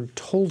Lord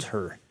told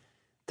her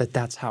that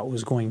that's how it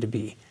was going to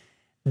be.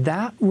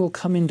 That will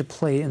come into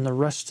play in the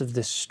rest of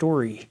this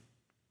story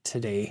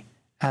today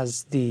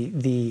as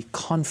the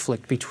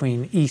conflict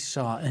between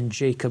Esau and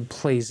Jacob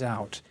plays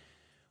out.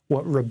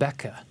 What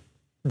Rebekah,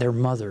 their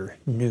mother,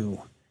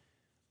 knew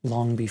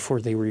long before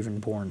they were even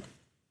born.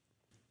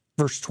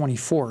 Verse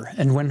 24,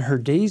 and when her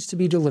days to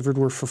be delivered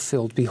were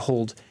fulfilled,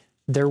 behold,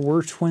 there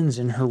were twins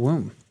in her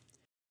womb.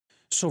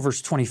 So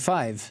verse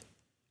 25,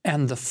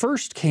 and the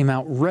first came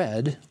out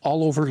red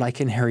all over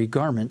like an hairy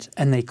garment,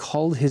 and they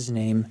called his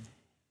name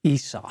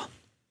Esau.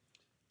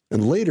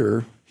 And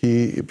later,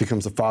 he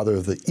becomes the father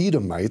of the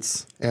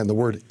Edomites, and the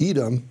word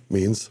Edom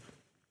means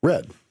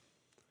red.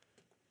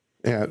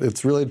 And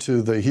it's related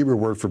to the Hebrew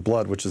word for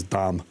blood, which is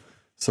dam.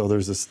 So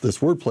there's this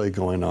wordplay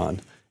going on.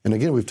 And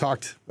again, we've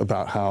talked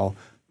about how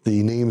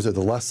the names are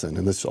the lesson,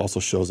 and this also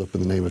shows up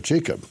in the name of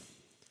Jacob.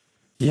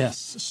 Yes,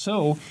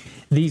 so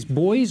these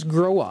boys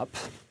grow up,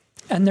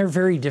 and they're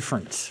very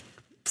different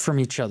from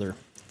each other.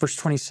 Verse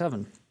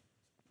 27,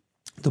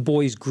 the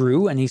boys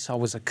grew, and Esau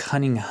was a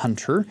cunning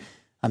hunter,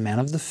 a man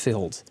of the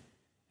field,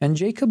 and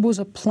Jacob was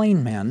a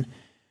plain man,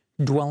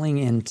 dwelling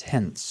in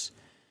tents.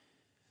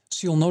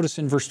 So you'll notice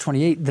in verse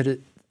 28 that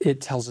it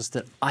tells us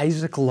that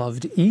Isaac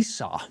loved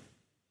Esau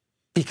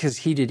because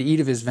he did eat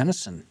of his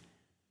venison,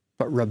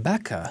 but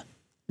Rebekah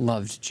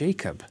loved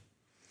Jacob.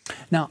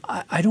 Now,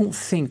 I don't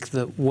think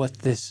that what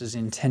this is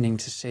intending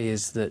to say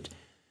is that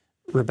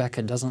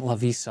Rebekah doesn't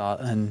love Esau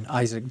and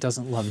Isaac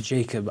doesn't love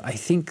Jacob. I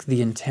think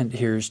the intent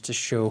here is to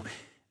show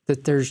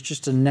that there's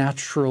just a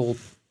natural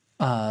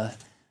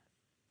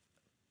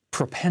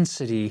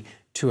propensity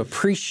to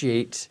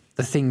appreciate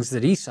the things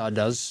that Esau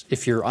does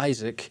if you're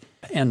Isaac,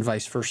 and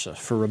vice versa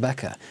for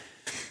Rebekah.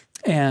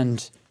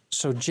 And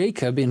so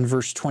Jacob, in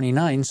verse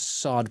 29,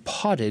 sawed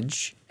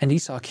pottage, and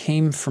Esau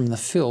came from the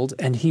field,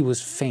 and he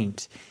was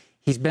faint.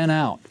 He's been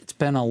out. It's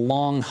been a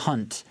long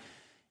hunt,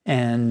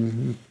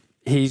 and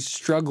he's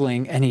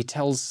struggling, and he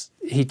tells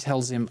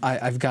him,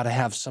 I've got to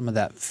have some of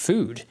that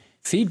food.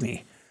 Feed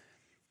me.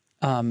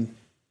 And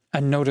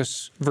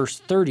notice verse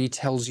 30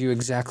 tells you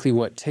exactly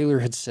what Taylor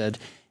had said.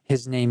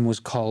 His name was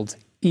called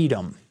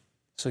Edom.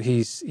 So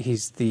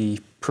he's the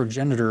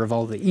progenitor of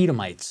all the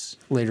Edomites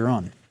later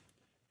on.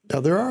 Now,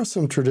 there are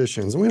some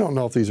traditions, and we don't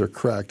know if these are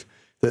correct,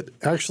 that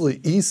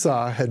actually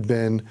Esau had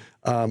been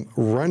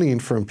running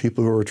from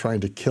people who were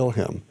trying to kill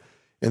him,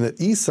 and that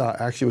Esau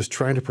actually was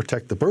trying to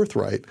protect the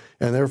birthright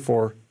and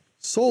therefore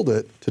sold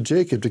it to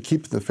Jacob to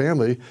keep in the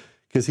family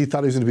because he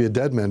thought he was going to be a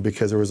dead man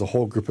because there was a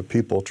whole group of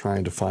people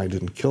trying to find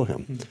it and kill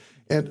him. Mm-hmm.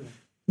 And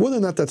whether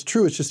or not that's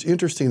true, it's just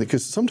interesting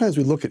because sometimes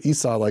we look at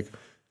Esau like,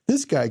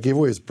 this guy gave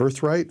away his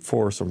birthright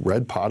for some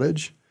red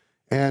pottage,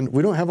 and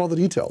we don't have all the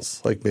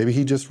details. Like maybe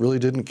he just really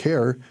didn't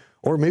care,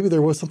 or maybe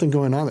there was something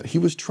going on that he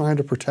was trying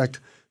to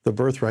protect the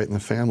birthright in the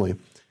family.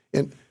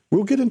 And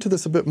we'll get into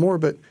this a bit more,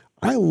 but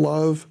I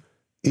love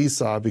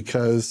Esau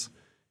because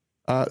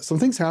some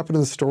things happen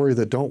in the story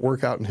that don't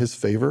work out in his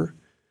favor,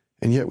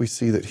 and yet we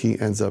see that he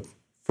ends up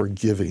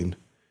forgiving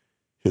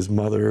his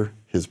mother,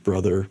 his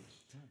brother,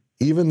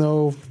 even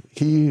though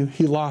he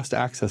lost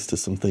access to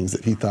some things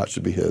that he thought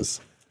should be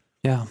his.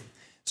 Yeah.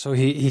 So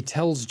he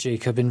tells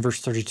Jacob in verse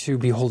 32,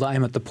 behold, I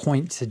am at the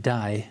point to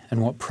die, and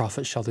what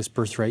profit shall this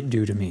birthright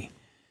do to me?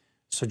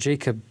 So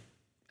Jacob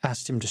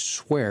asked him to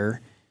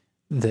swear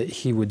that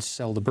he would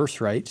sell the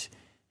birthright,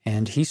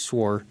 and he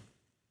swore,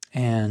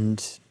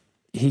 and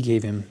he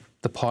gave him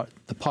the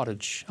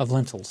pottage of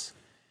lentils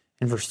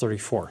in verse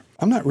 34.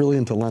 I'm not really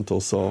into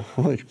lentils, so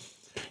like,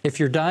 if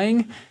you're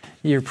dying,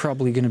 you're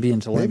probably going to be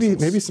into lentils.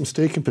 Maybe some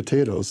steak and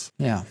potatoes.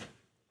 Yeah.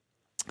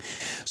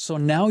 So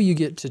now you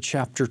get to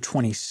chapter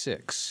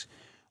 26,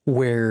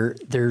 where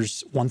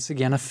there's once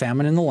again a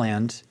famine in the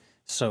land.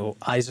 So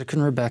Isaac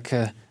and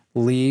Rebekah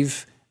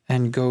leave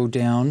and go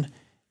down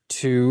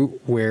to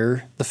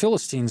where the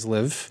Philistines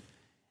live,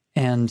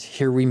 And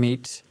here we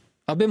meet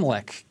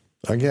Abimelech.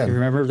 Again. You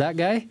remember that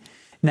guy?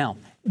 Now,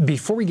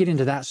 before we get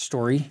into that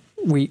story,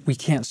 we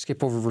can't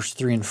skip over verse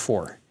 3 and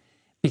 4,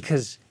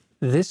 because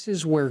this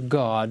is where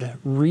God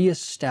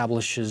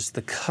reestablishes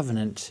the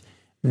covenant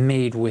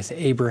made with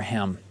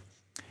Abraham.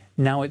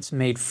 Now it's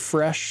made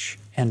fresh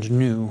and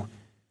new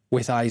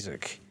with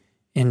Isaac.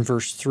 In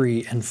verse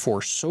 3 and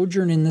 4,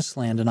 sojourn in this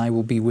land, and I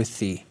will be with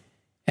thee,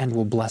 and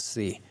will bless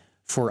thee.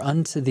 For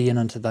unto thee and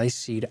unto thy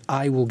seed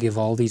I will give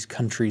all these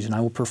countries, and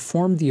I will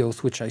perform the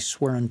oath which I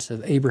swear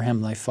unto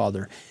Abraham thy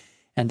father.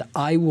 And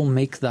I will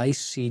make thy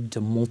seed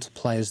to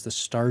multiply as the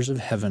stars of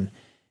heaven,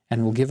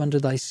 and will give unto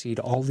thy seed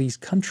all these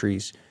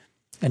countries,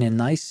 and in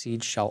thy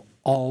seed shall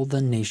all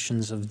the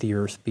nations of the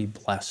earth be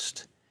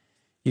blessed.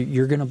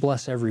 You're going to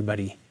bless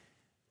everybody.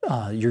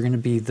 You're going to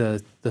be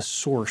the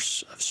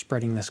source of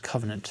spreading this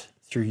covenant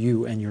through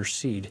you and your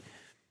seed.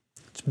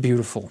 It's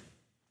beautiful.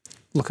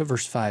 Look at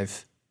verse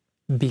 5.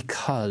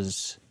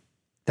 Because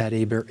that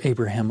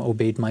Abraham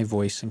obeyed my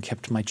voice and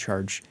kept my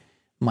charge,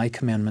 my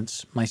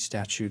commandments, my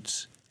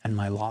statutes, and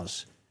my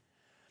laws.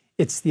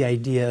 It's the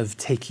idea of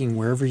taking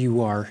wherever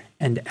you are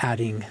and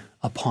adding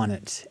upon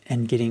it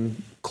and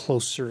getting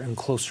closer and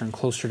closer and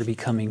closer to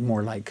becoming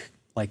more like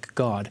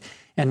God.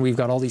 And we've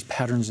got all these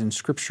patterns in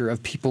Scripture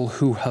of people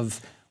who have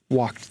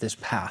walked this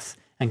path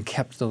and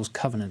kept those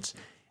covenants.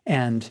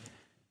 And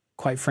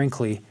quite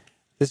frankly,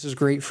 this is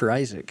great for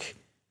Isaac.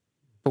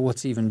 But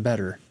what's even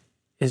better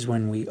is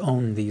when we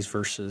own these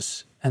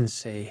verses and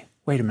say,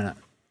 wait a minute,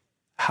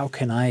 how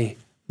can I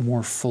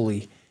more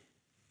fully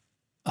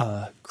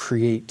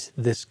create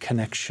this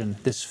connection,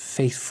 this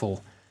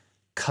faithful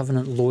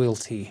covenant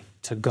loyalty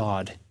to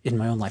God in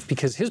my own life?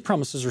 Because his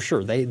promises are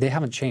sure, they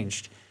haven't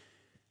changed.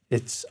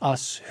 It's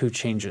us who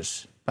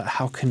changes. But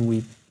how can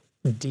we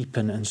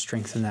deepen and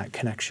strengthen that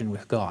connection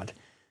with God?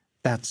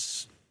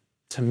 That's,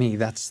 to me,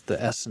 that's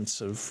the essence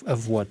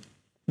of what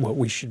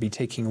we should be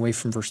taking away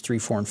from verse 3,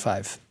 4, and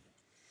 5.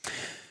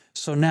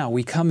 So now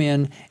we come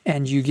in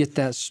and you get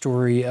that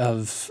story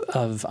of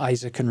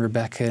Isaac and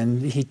Rebekah,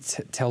 and he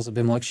tells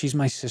Abimelech, she's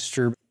my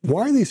sister.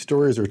 Why these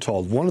stories are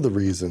told, one of the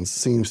reasons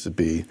seems to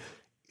be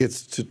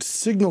it's to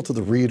signal to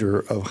the reader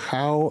of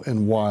how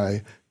and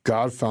why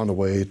God found a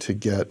way to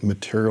get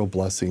material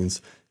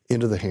blessings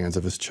into the hands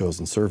of his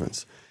chosen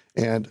servants.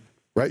 And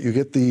right, you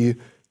get the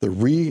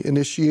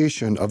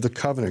reinitiation of the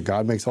covenant.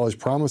 God makes all these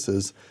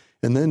promises.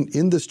 And then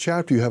in this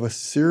chapter, you have a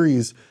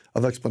series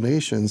of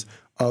explanations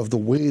of the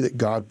way that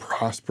God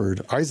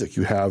prospered Isaac.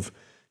 You have,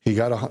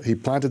 he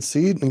planted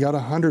seed and got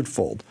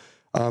 100-fold.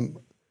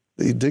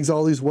 He digs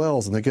all these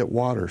wells and they get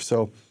water.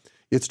 So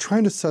it's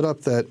trying to set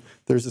up that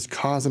there's this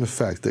cause and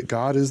effect, that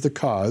God is the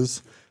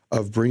cause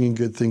of bringing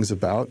good things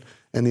about.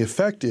 And the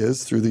effect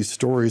is, through these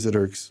stories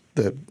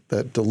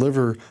that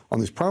deliver on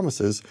these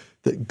promises,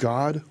 that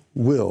God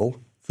will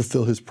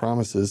fulfill his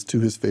promises to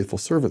his faithful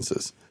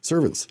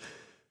servants.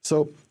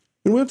 So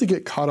we don't have to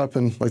get caught up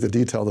in the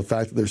detail of the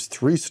fact that there's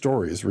 3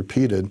 stories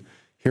repeated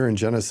here in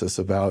Genesis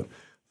about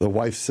the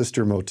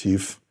wife-sister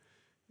motif,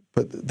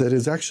 but that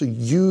is actually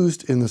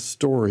used in the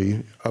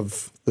story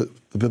of the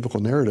biblical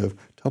narrative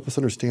to help us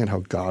understand how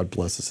God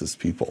blesses his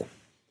people.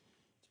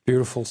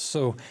 Beautiful.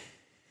 So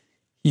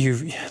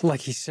you,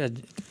 like he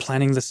said,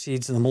 planting the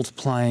seeds and the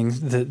multiplying,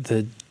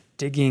 the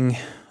digging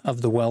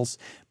of the wells.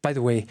 By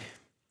the way,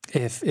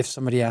 if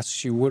somebody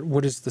asks you,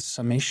 what is the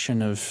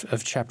summation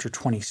of chapter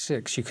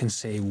 26, you can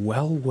say,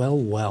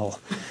 well.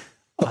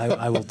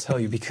 I will tell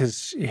you,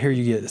 because here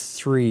you get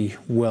 3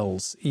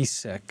 wells,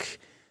 Esek,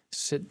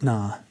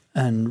 Sitnah,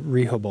 and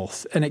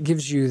Rehoboth. And it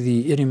gives you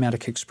the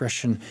idiomatic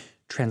expression,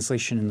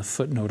 translation in the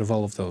footnote of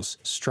all of those: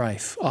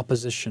 strife,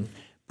 opposition,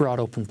 broad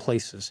open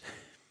places,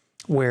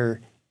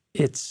 where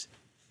it's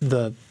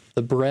the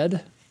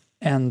bread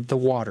and the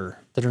water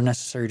that are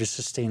necessary to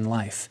sustain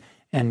life.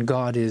 And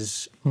God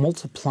is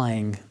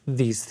multiplying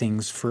these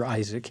things for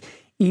Isaac,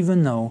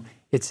 even though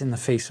it's in the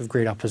face of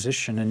great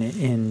opposition and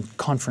in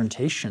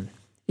confrontation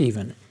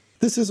even.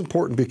 This is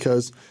important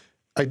because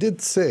I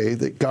did say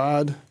that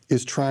God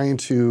is trying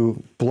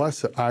to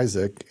bless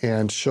Isaac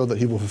and show that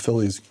he will fulfill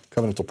these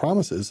covenantal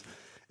promises,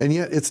 and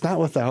yet it's not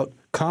without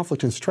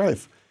conflict and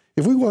strife.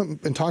 If we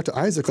went and talked to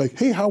Isaac, like,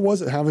 hey, how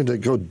was it having to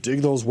go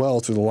dig those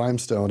wells through the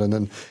limestone and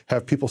then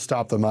have people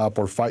stop them up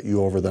or fight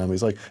you over them?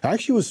 He's like,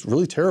 actually, it was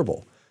really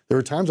terrible. There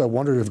were times I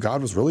wondered if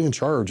God was really in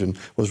charge and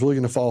was really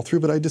going to follow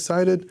through, but I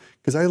decided,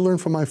 because I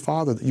learned from my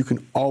father, that you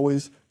can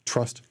always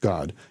trust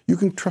God. You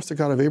can trust the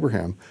God of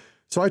Abraham.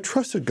 So I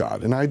trusted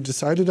God, and I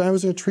decided I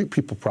was going to treat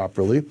people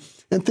properly,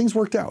 and things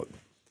worked out.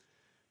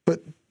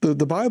 But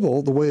the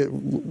Bible, the way it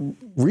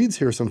reads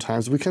here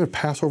sometimes, we kind of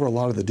pass over a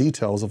lot of the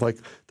details of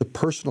the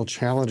personal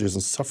challenges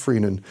and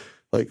suffering and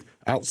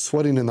out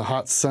sweating in the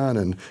hot sun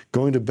and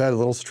going to bed a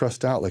little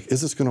stressed out.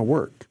 Is this going to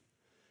work?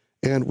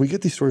 And we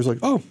get these stories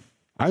oh,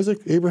 Isaac,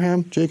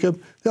 Abraham,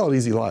 Jacob, they all had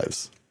easy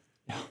lives.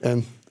 Yeah.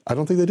 And I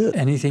don't think they did.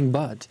 Anything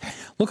but.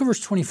 Look at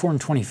verse 24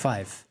 and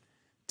 25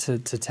 to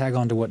tag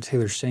on to what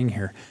Taylor's saying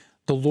here.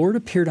 The Lord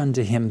appeared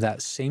unto him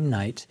that same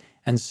night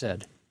and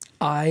said,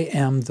 I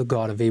am the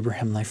God of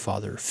Abraham thy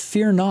father.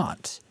 Fear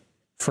not,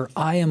 For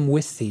I am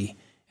with thee,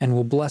 and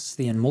will bless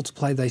thee, and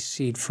multiply thy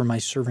seed for my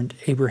servant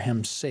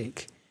Abraham's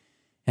sake.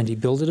 And he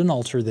builded an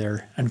altar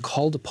there, and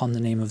called upon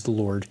the name of the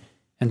Lord,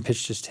 and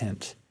pitched his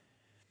tent.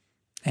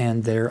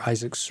 And there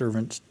Isaac's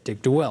servant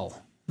digged a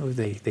well.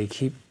 They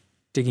keep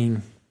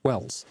digging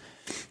wells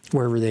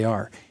wherever they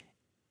are.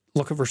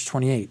 Look at verse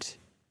 28.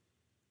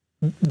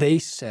 They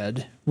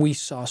said, we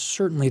saw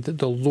certainly that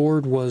the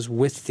Lord was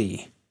with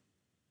thee.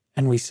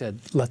 And we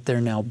said, let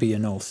there now be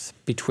an oath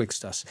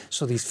betwixt us.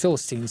 So these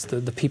Philistines, the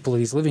people that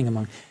he's living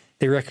among,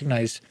 they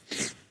recognize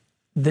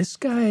this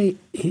guy,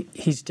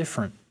 he's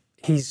different.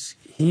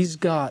 He's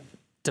got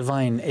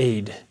divine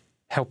aid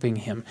helping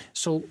him.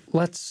 So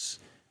let's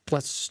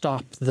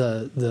stop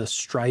the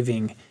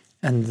striving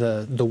and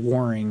the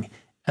warring,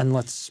 and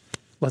let's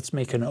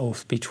make an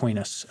oath between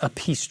us, a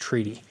peace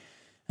treaty.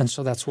 And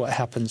so that's what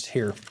happens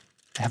here.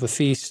 Have a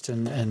feast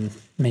and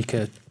make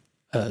a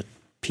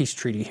peace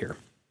treaty here.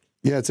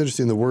 Yeah, it's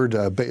interesting. The word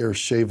Be'er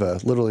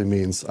Sheva literally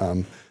means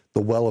the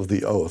well of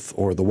the oath,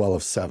 or the well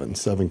of seven.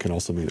 Seven can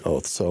also mean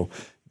oath. So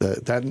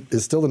that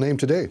is still the name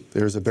today.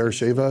 There's a Be'er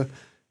Sheva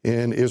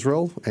in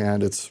Israel,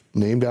 and it's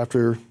named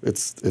after,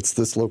 it's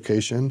this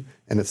location,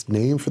 and it's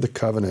named for the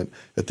covenant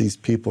that these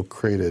people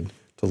created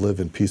to live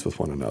in peace with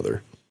one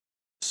another.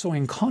 So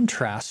in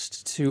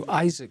contrast to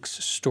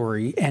Isaac's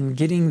story and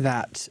getting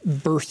that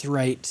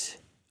birthright,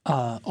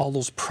 all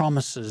those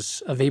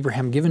promises of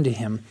Abraham given to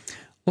him,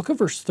 look at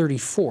verse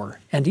 34.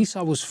 And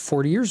Esau was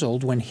 40 years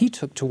old when he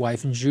took to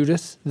wife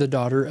Judith, the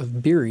daughter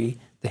of Beeri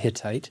the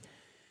Hittite,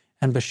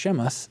 and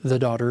Bashemath, the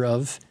daughter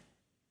of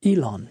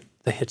Elon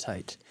the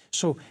Hittite.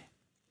 So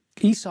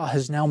Esau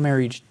has now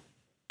married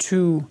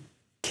two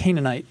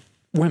Canaanite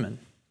women,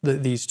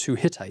 these two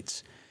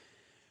Hittites,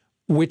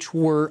 which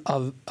were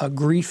of a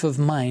grief of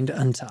mind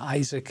unto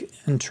Isaac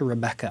and to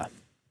Rebekah.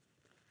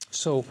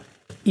 So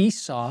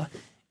Esau,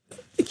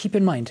 keep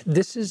in mind,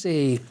 this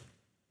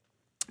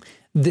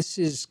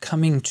is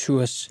coming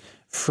to us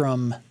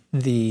from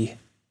the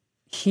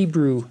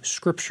Hebrew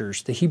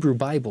scriptures, the Hebrew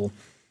Bible.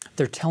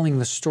 They're telling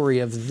the story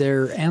of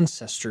their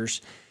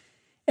ancestors.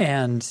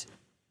 And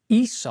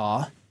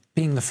Esau,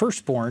 being the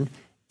firstborn,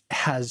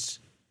 has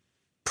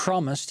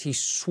promised, he's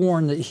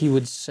sworn that he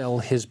would sell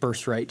his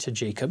birthright to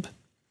Jacob.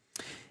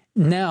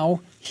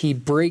 Now he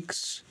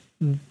breaks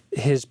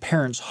his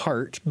parents'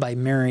 heart by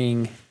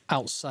marrying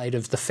outside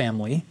of the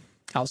family,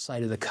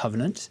 outside of the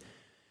covenant.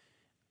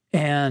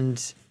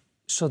 And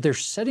so they're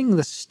setting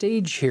the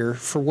stage here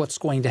for what's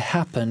going to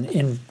happen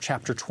in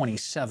chapter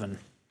 27.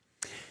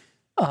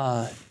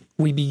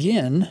 We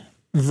begin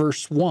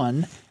verse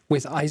 1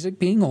 with Isaac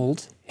being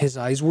old. His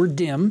eyes were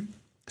dim,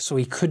 so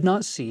he could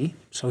not see,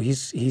 so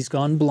he's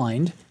gone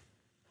blind.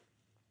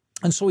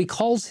 And so he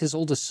calls his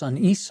oldest son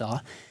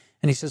Esau,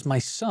 and he says, my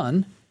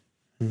son,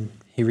 and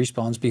he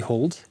responds,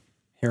 behold,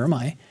 here am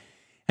I.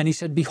 And he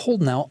said,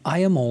 behold now, I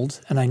am old,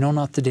 and I know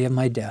not the day of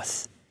my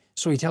death.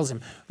 So he tells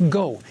him,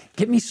 go,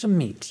 get me some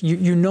meat.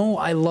 You know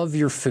I love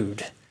your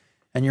food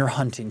and your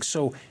hunting,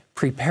 so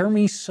prepare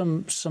me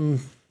some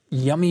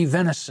yummy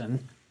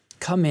venison.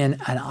 Come in,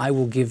 and I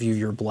will give you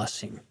your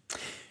blessing.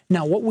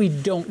 Now, what we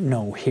don't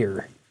know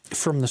here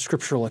from the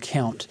scriptural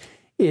account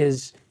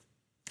is,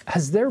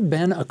 has there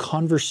been a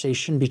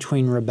conversation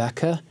between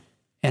Rebekah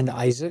and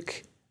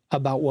Isaac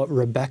about what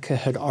Rebekah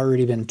had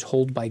already been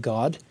told by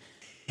God?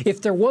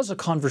 If there was a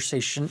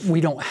conversation,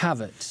 we don't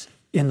have it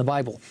in the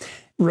Bible.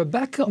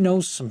 Rebekah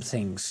knows some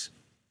things.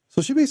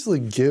 So she basically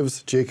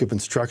gives Jacob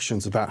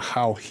instructions about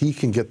how he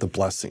can get the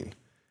blessing.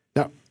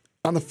 Now,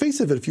 on the face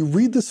of it, if you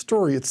read this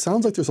story, it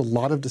sounds like there's a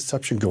lot of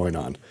deception going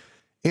on.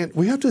 And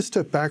we have to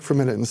step back for a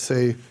minute and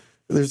say,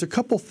 there's a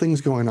couple things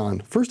going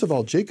on. First of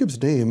all,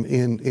 Jacob's name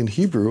in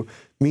Hebrew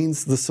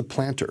means the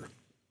supplanter.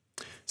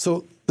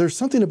 So there's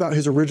something about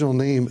his original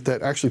name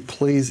that actually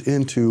plays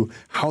into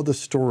how the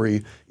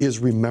story is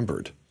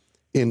remembered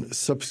in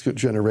subsequent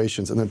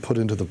generations and then put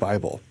into the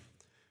Bible.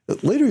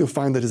 Later you'll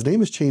find that his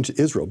name is changed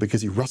to Israel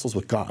because he wrestles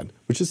with God,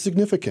 which is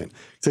significant.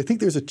 So I think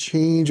there's a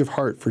change of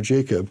heart for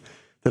Jacob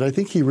that I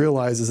think he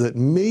realizes that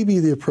maybe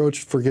the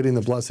approach for getting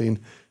the blessing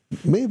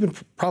may have been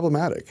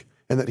problematic,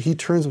 and that he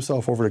turns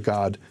himself over to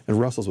God and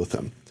wrestles with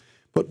him.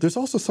 But there's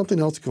also something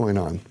else going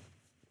on.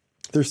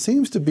 There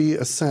seems to be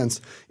a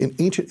sense in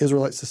ancient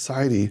Israelite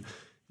society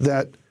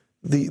that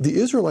the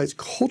Israelites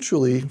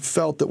culturally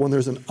felt that when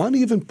there's an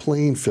uneven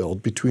playing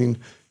field between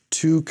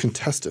two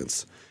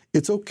contestants,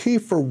 it's okay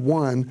for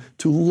one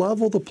to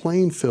level the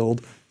playing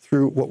field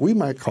through what we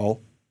might call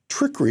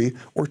trickery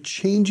or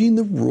changing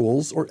the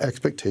rules or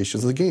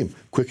expectations of the game.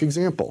 Quick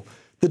example,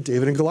 the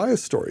David and Goliath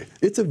story.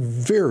 It's a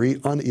very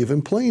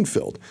uneven playing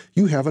field.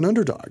 You have an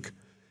underdog.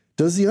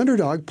 Does the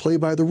underdog play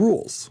by the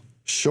rules?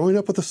 Showing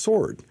up with a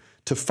sword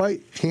to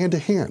fight hand to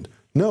hand?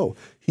 No,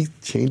 he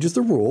changes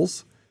the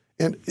rules.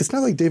 And it's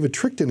not like David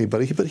tricked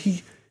anybody, but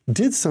he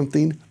did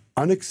something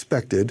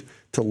unexpected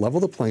to level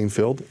the playing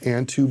field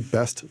and to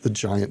best the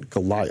giant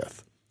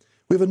Goliath.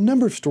 We have a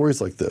number of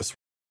stories like this.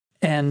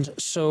 And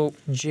so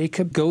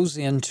Jacob goes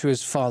in to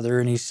his father,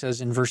 and he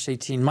says in verse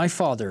 18, my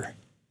father.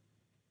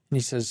 And he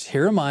says,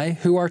 here am I,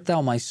 who art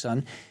thou, my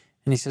son?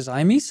 And he says,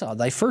 I am Esau,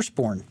 thy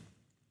firstborn.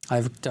 I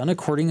have done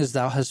according as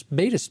thou hast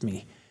badest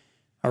me.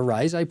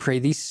 Arise, I pray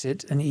thee,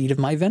 sit and eat of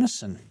my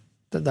venison,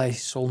 that thy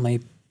soul may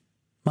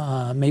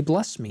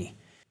bless me.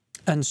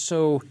 And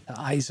so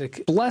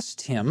Isaac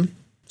blessed him.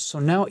 So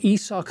now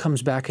Esau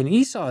comes back, and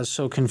Esau is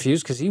so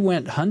confused because he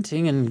went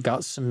hunting and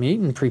got some meat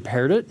and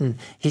prepared it, and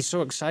he's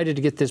so excited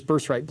to get this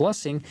birthright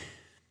blessing.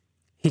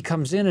 He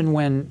comes in, and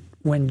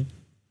when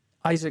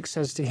Isaac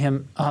says to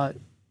him,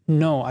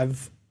 no,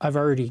 I've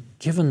already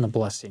given the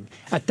blessing.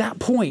 At that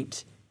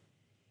point,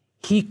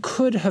 he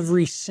could have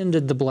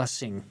rescinded the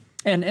blessing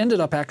and ended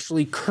up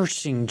actually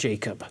cursing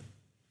Jacob.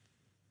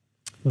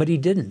 But he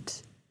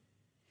didn't.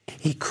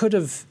 He could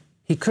have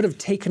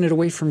taken it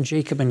away from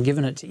Jacob and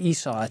given it to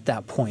Esau at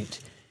that point,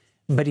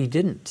 but he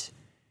didn't.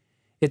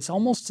 It's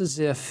almost as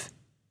if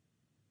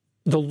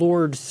the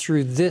Lord,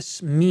 through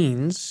this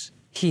means,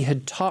 he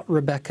had taught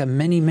Rebekah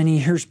many, many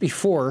years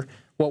before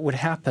what would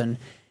happen,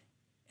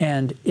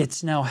 and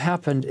it's now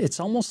happened. It's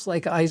almost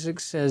like Isaac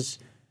says,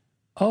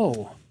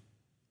 oh,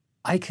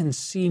 I can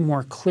see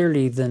more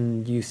clearly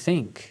than you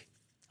think.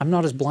 I'm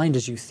not as blind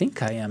as you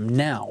think I am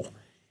now.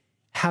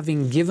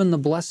 Having given the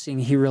blessing,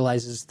 he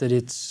realizes that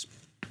it's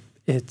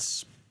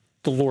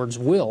the Lord's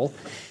will.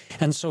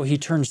 And so he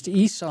turns to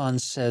Esau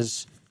and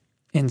says,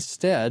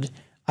 instead,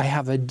 I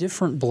have a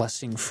different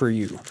blessing for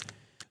you.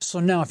 So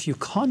now if you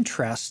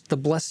contrast the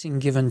blessing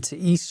given to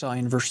Esau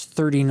in verse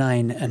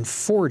 39 and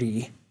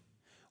 40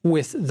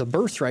 with the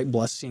birthright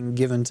blessing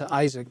given to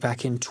Isaac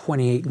back in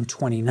 28 and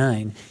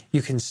 29,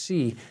 you can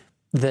see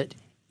that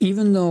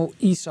even though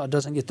Esau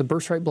doesn't get the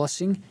birthright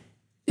blessing,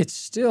 it's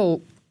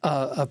still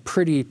a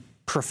pretty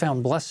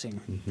profound blessing.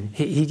 Mm-hmm.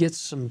 He gets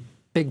some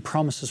big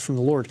promises from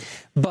the Lord.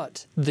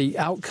 But the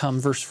outcome,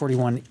 verse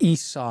 41,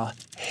 Esau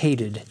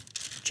hated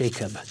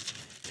Jacob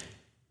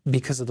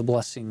because of the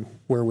blessing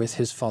wherewith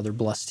his father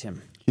blessed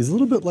him. He's a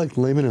little bit like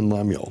Laman and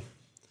Lemuel.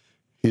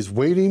 He's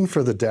waiting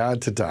for the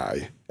dad to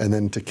die and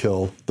then to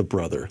kill the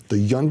brother, the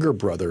younger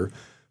brother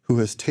who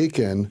has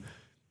taken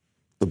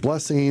the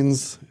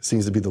blessings,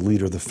 seems to be the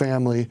leader of the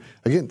family.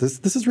 Again,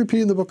 this is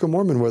repeating the Book of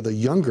Mormon, where the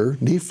younger,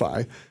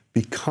 Nephi,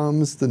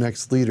 becomes the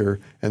next leader,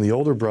 and the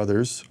older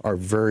brothers are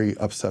very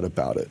upset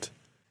about it.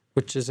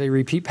 Which is a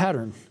repeat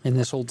pattern in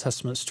this Old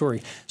Testament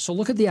story. So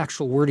look at the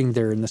actual wording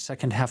there in the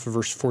second half of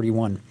verse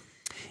 41.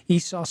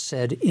 Esau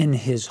said in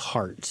his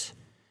heart,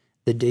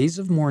 the days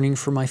of mourning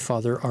for my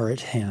father are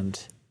at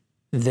hand.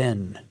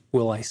 Then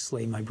will I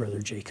slay my brother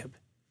Jacob.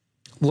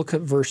 Look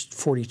at verse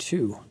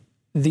 42.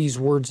 These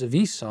words of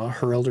Esau,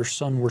 her elder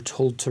son, were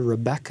told to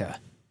Rebekah.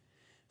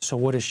 So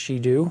what does she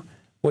do?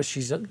 What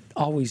she's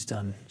always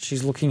done.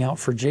 She's looking out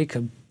for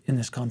Jacob in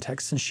this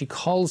context, and she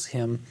calls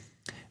him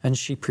and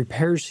she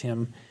prepares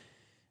him,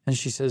 and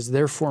she says,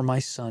 therefore, my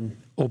son,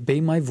 obey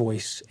my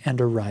voice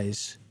and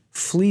arise.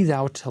 Flee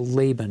thou to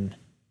Laban,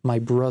 my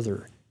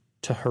brother,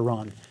 to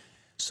Haran.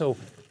 So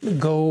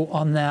go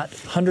on that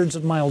hundreds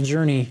of mile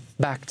journey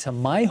back to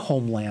my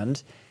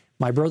homeland.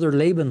 My brother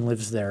Laban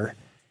lives there,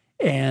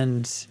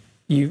 and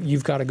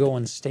you've got to go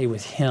and stay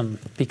with him,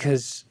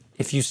 because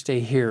if you stay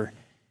here,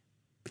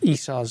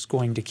 Esau's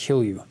going to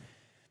kill you.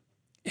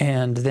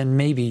 And then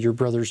maybe your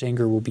brother's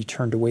anger will be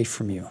turned away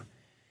from you.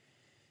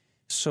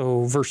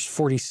 So verse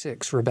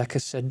 46, Rebekah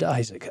said to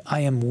Isaac, I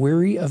am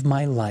weary of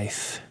my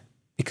life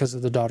because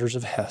of the daughters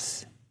of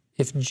Heth.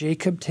 If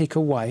Jacob take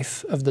a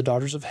wife of the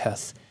daughters of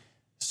Heth,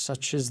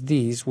 such as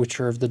these, which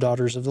are of the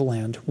daughters of the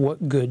land,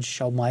 what good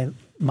shall my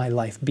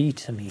life be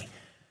to me?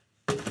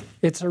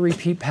 It's a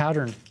repeat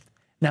pattern.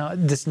 Now,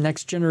 this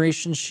next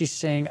generation, she's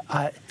saying,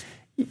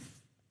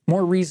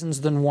 more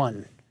reasons than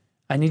one.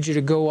 I need you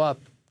to go up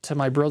to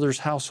my brother's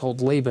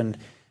household, Laban,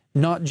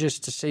 not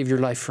just to save your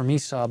life from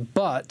Esau,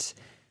 but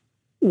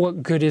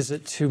what good is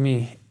it to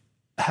me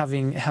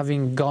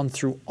having gone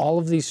through all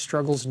of these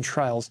struggles and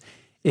trials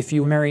if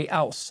you marry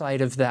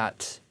outside of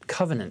that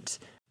covenant?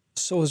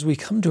 So as we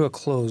come to a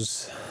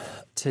close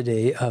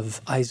today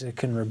of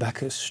Isaac and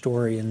Rebekah's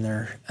story and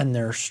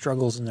their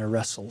struggles and their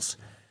wrestles,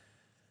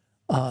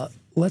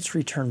 let's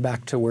return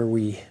back to where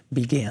we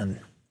began.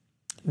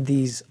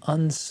 These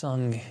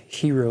unsung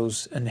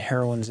heroes and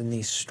heroines in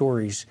these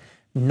stories,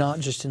 not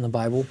just in the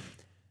Bible,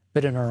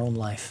 but in our own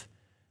life.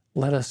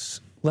 Let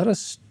us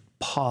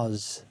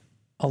pause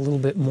a little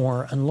bit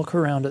more and look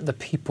around at the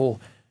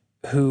people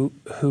who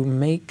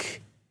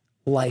make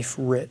life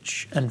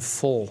rich and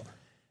full,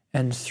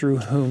 and through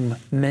whom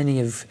many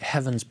of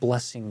heaven's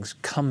blessings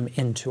come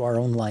into our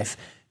own life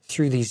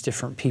through these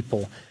different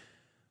people,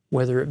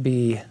 whether it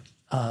be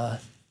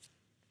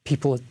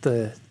people at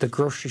the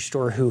grocery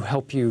store who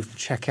help you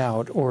check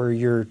out, or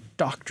your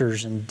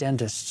doctors and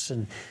dentists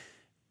and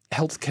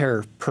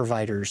healthcare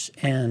providers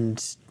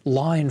and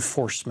law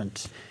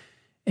enforcement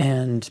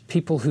and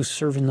people who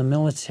serve in the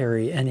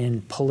military and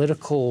in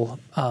political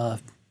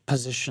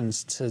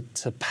positions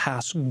to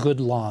pass good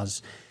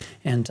laws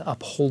and to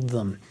uphold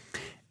them,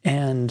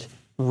 and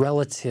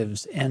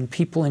relatives and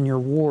people in your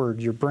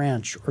ward, your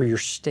branch, or your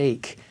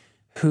stake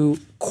who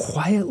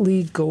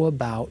quietly go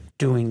about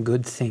doing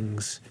good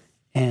things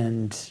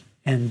and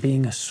and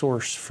being a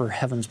source for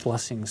heaven's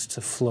blessings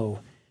to flow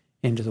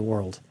into the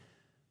world.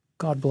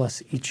 God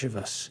bless each of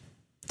us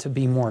to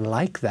be more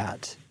like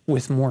that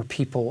with more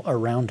people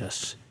around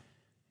us,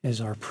 is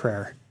our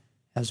prayer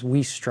as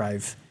we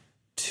strive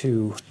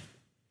to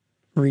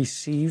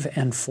receive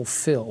and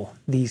fulfill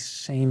these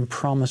same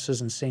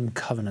promises and same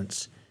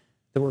covenants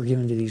that were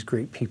given to these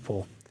great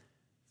people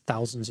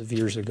thousands of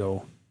years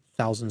ago,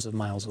 thousands of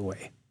miles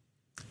away.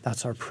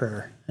 That's our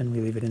prayer, and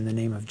we leave it in the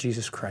name of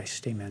Jesus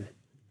Christ. Amen.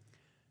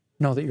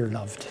 Know that you're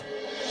loved.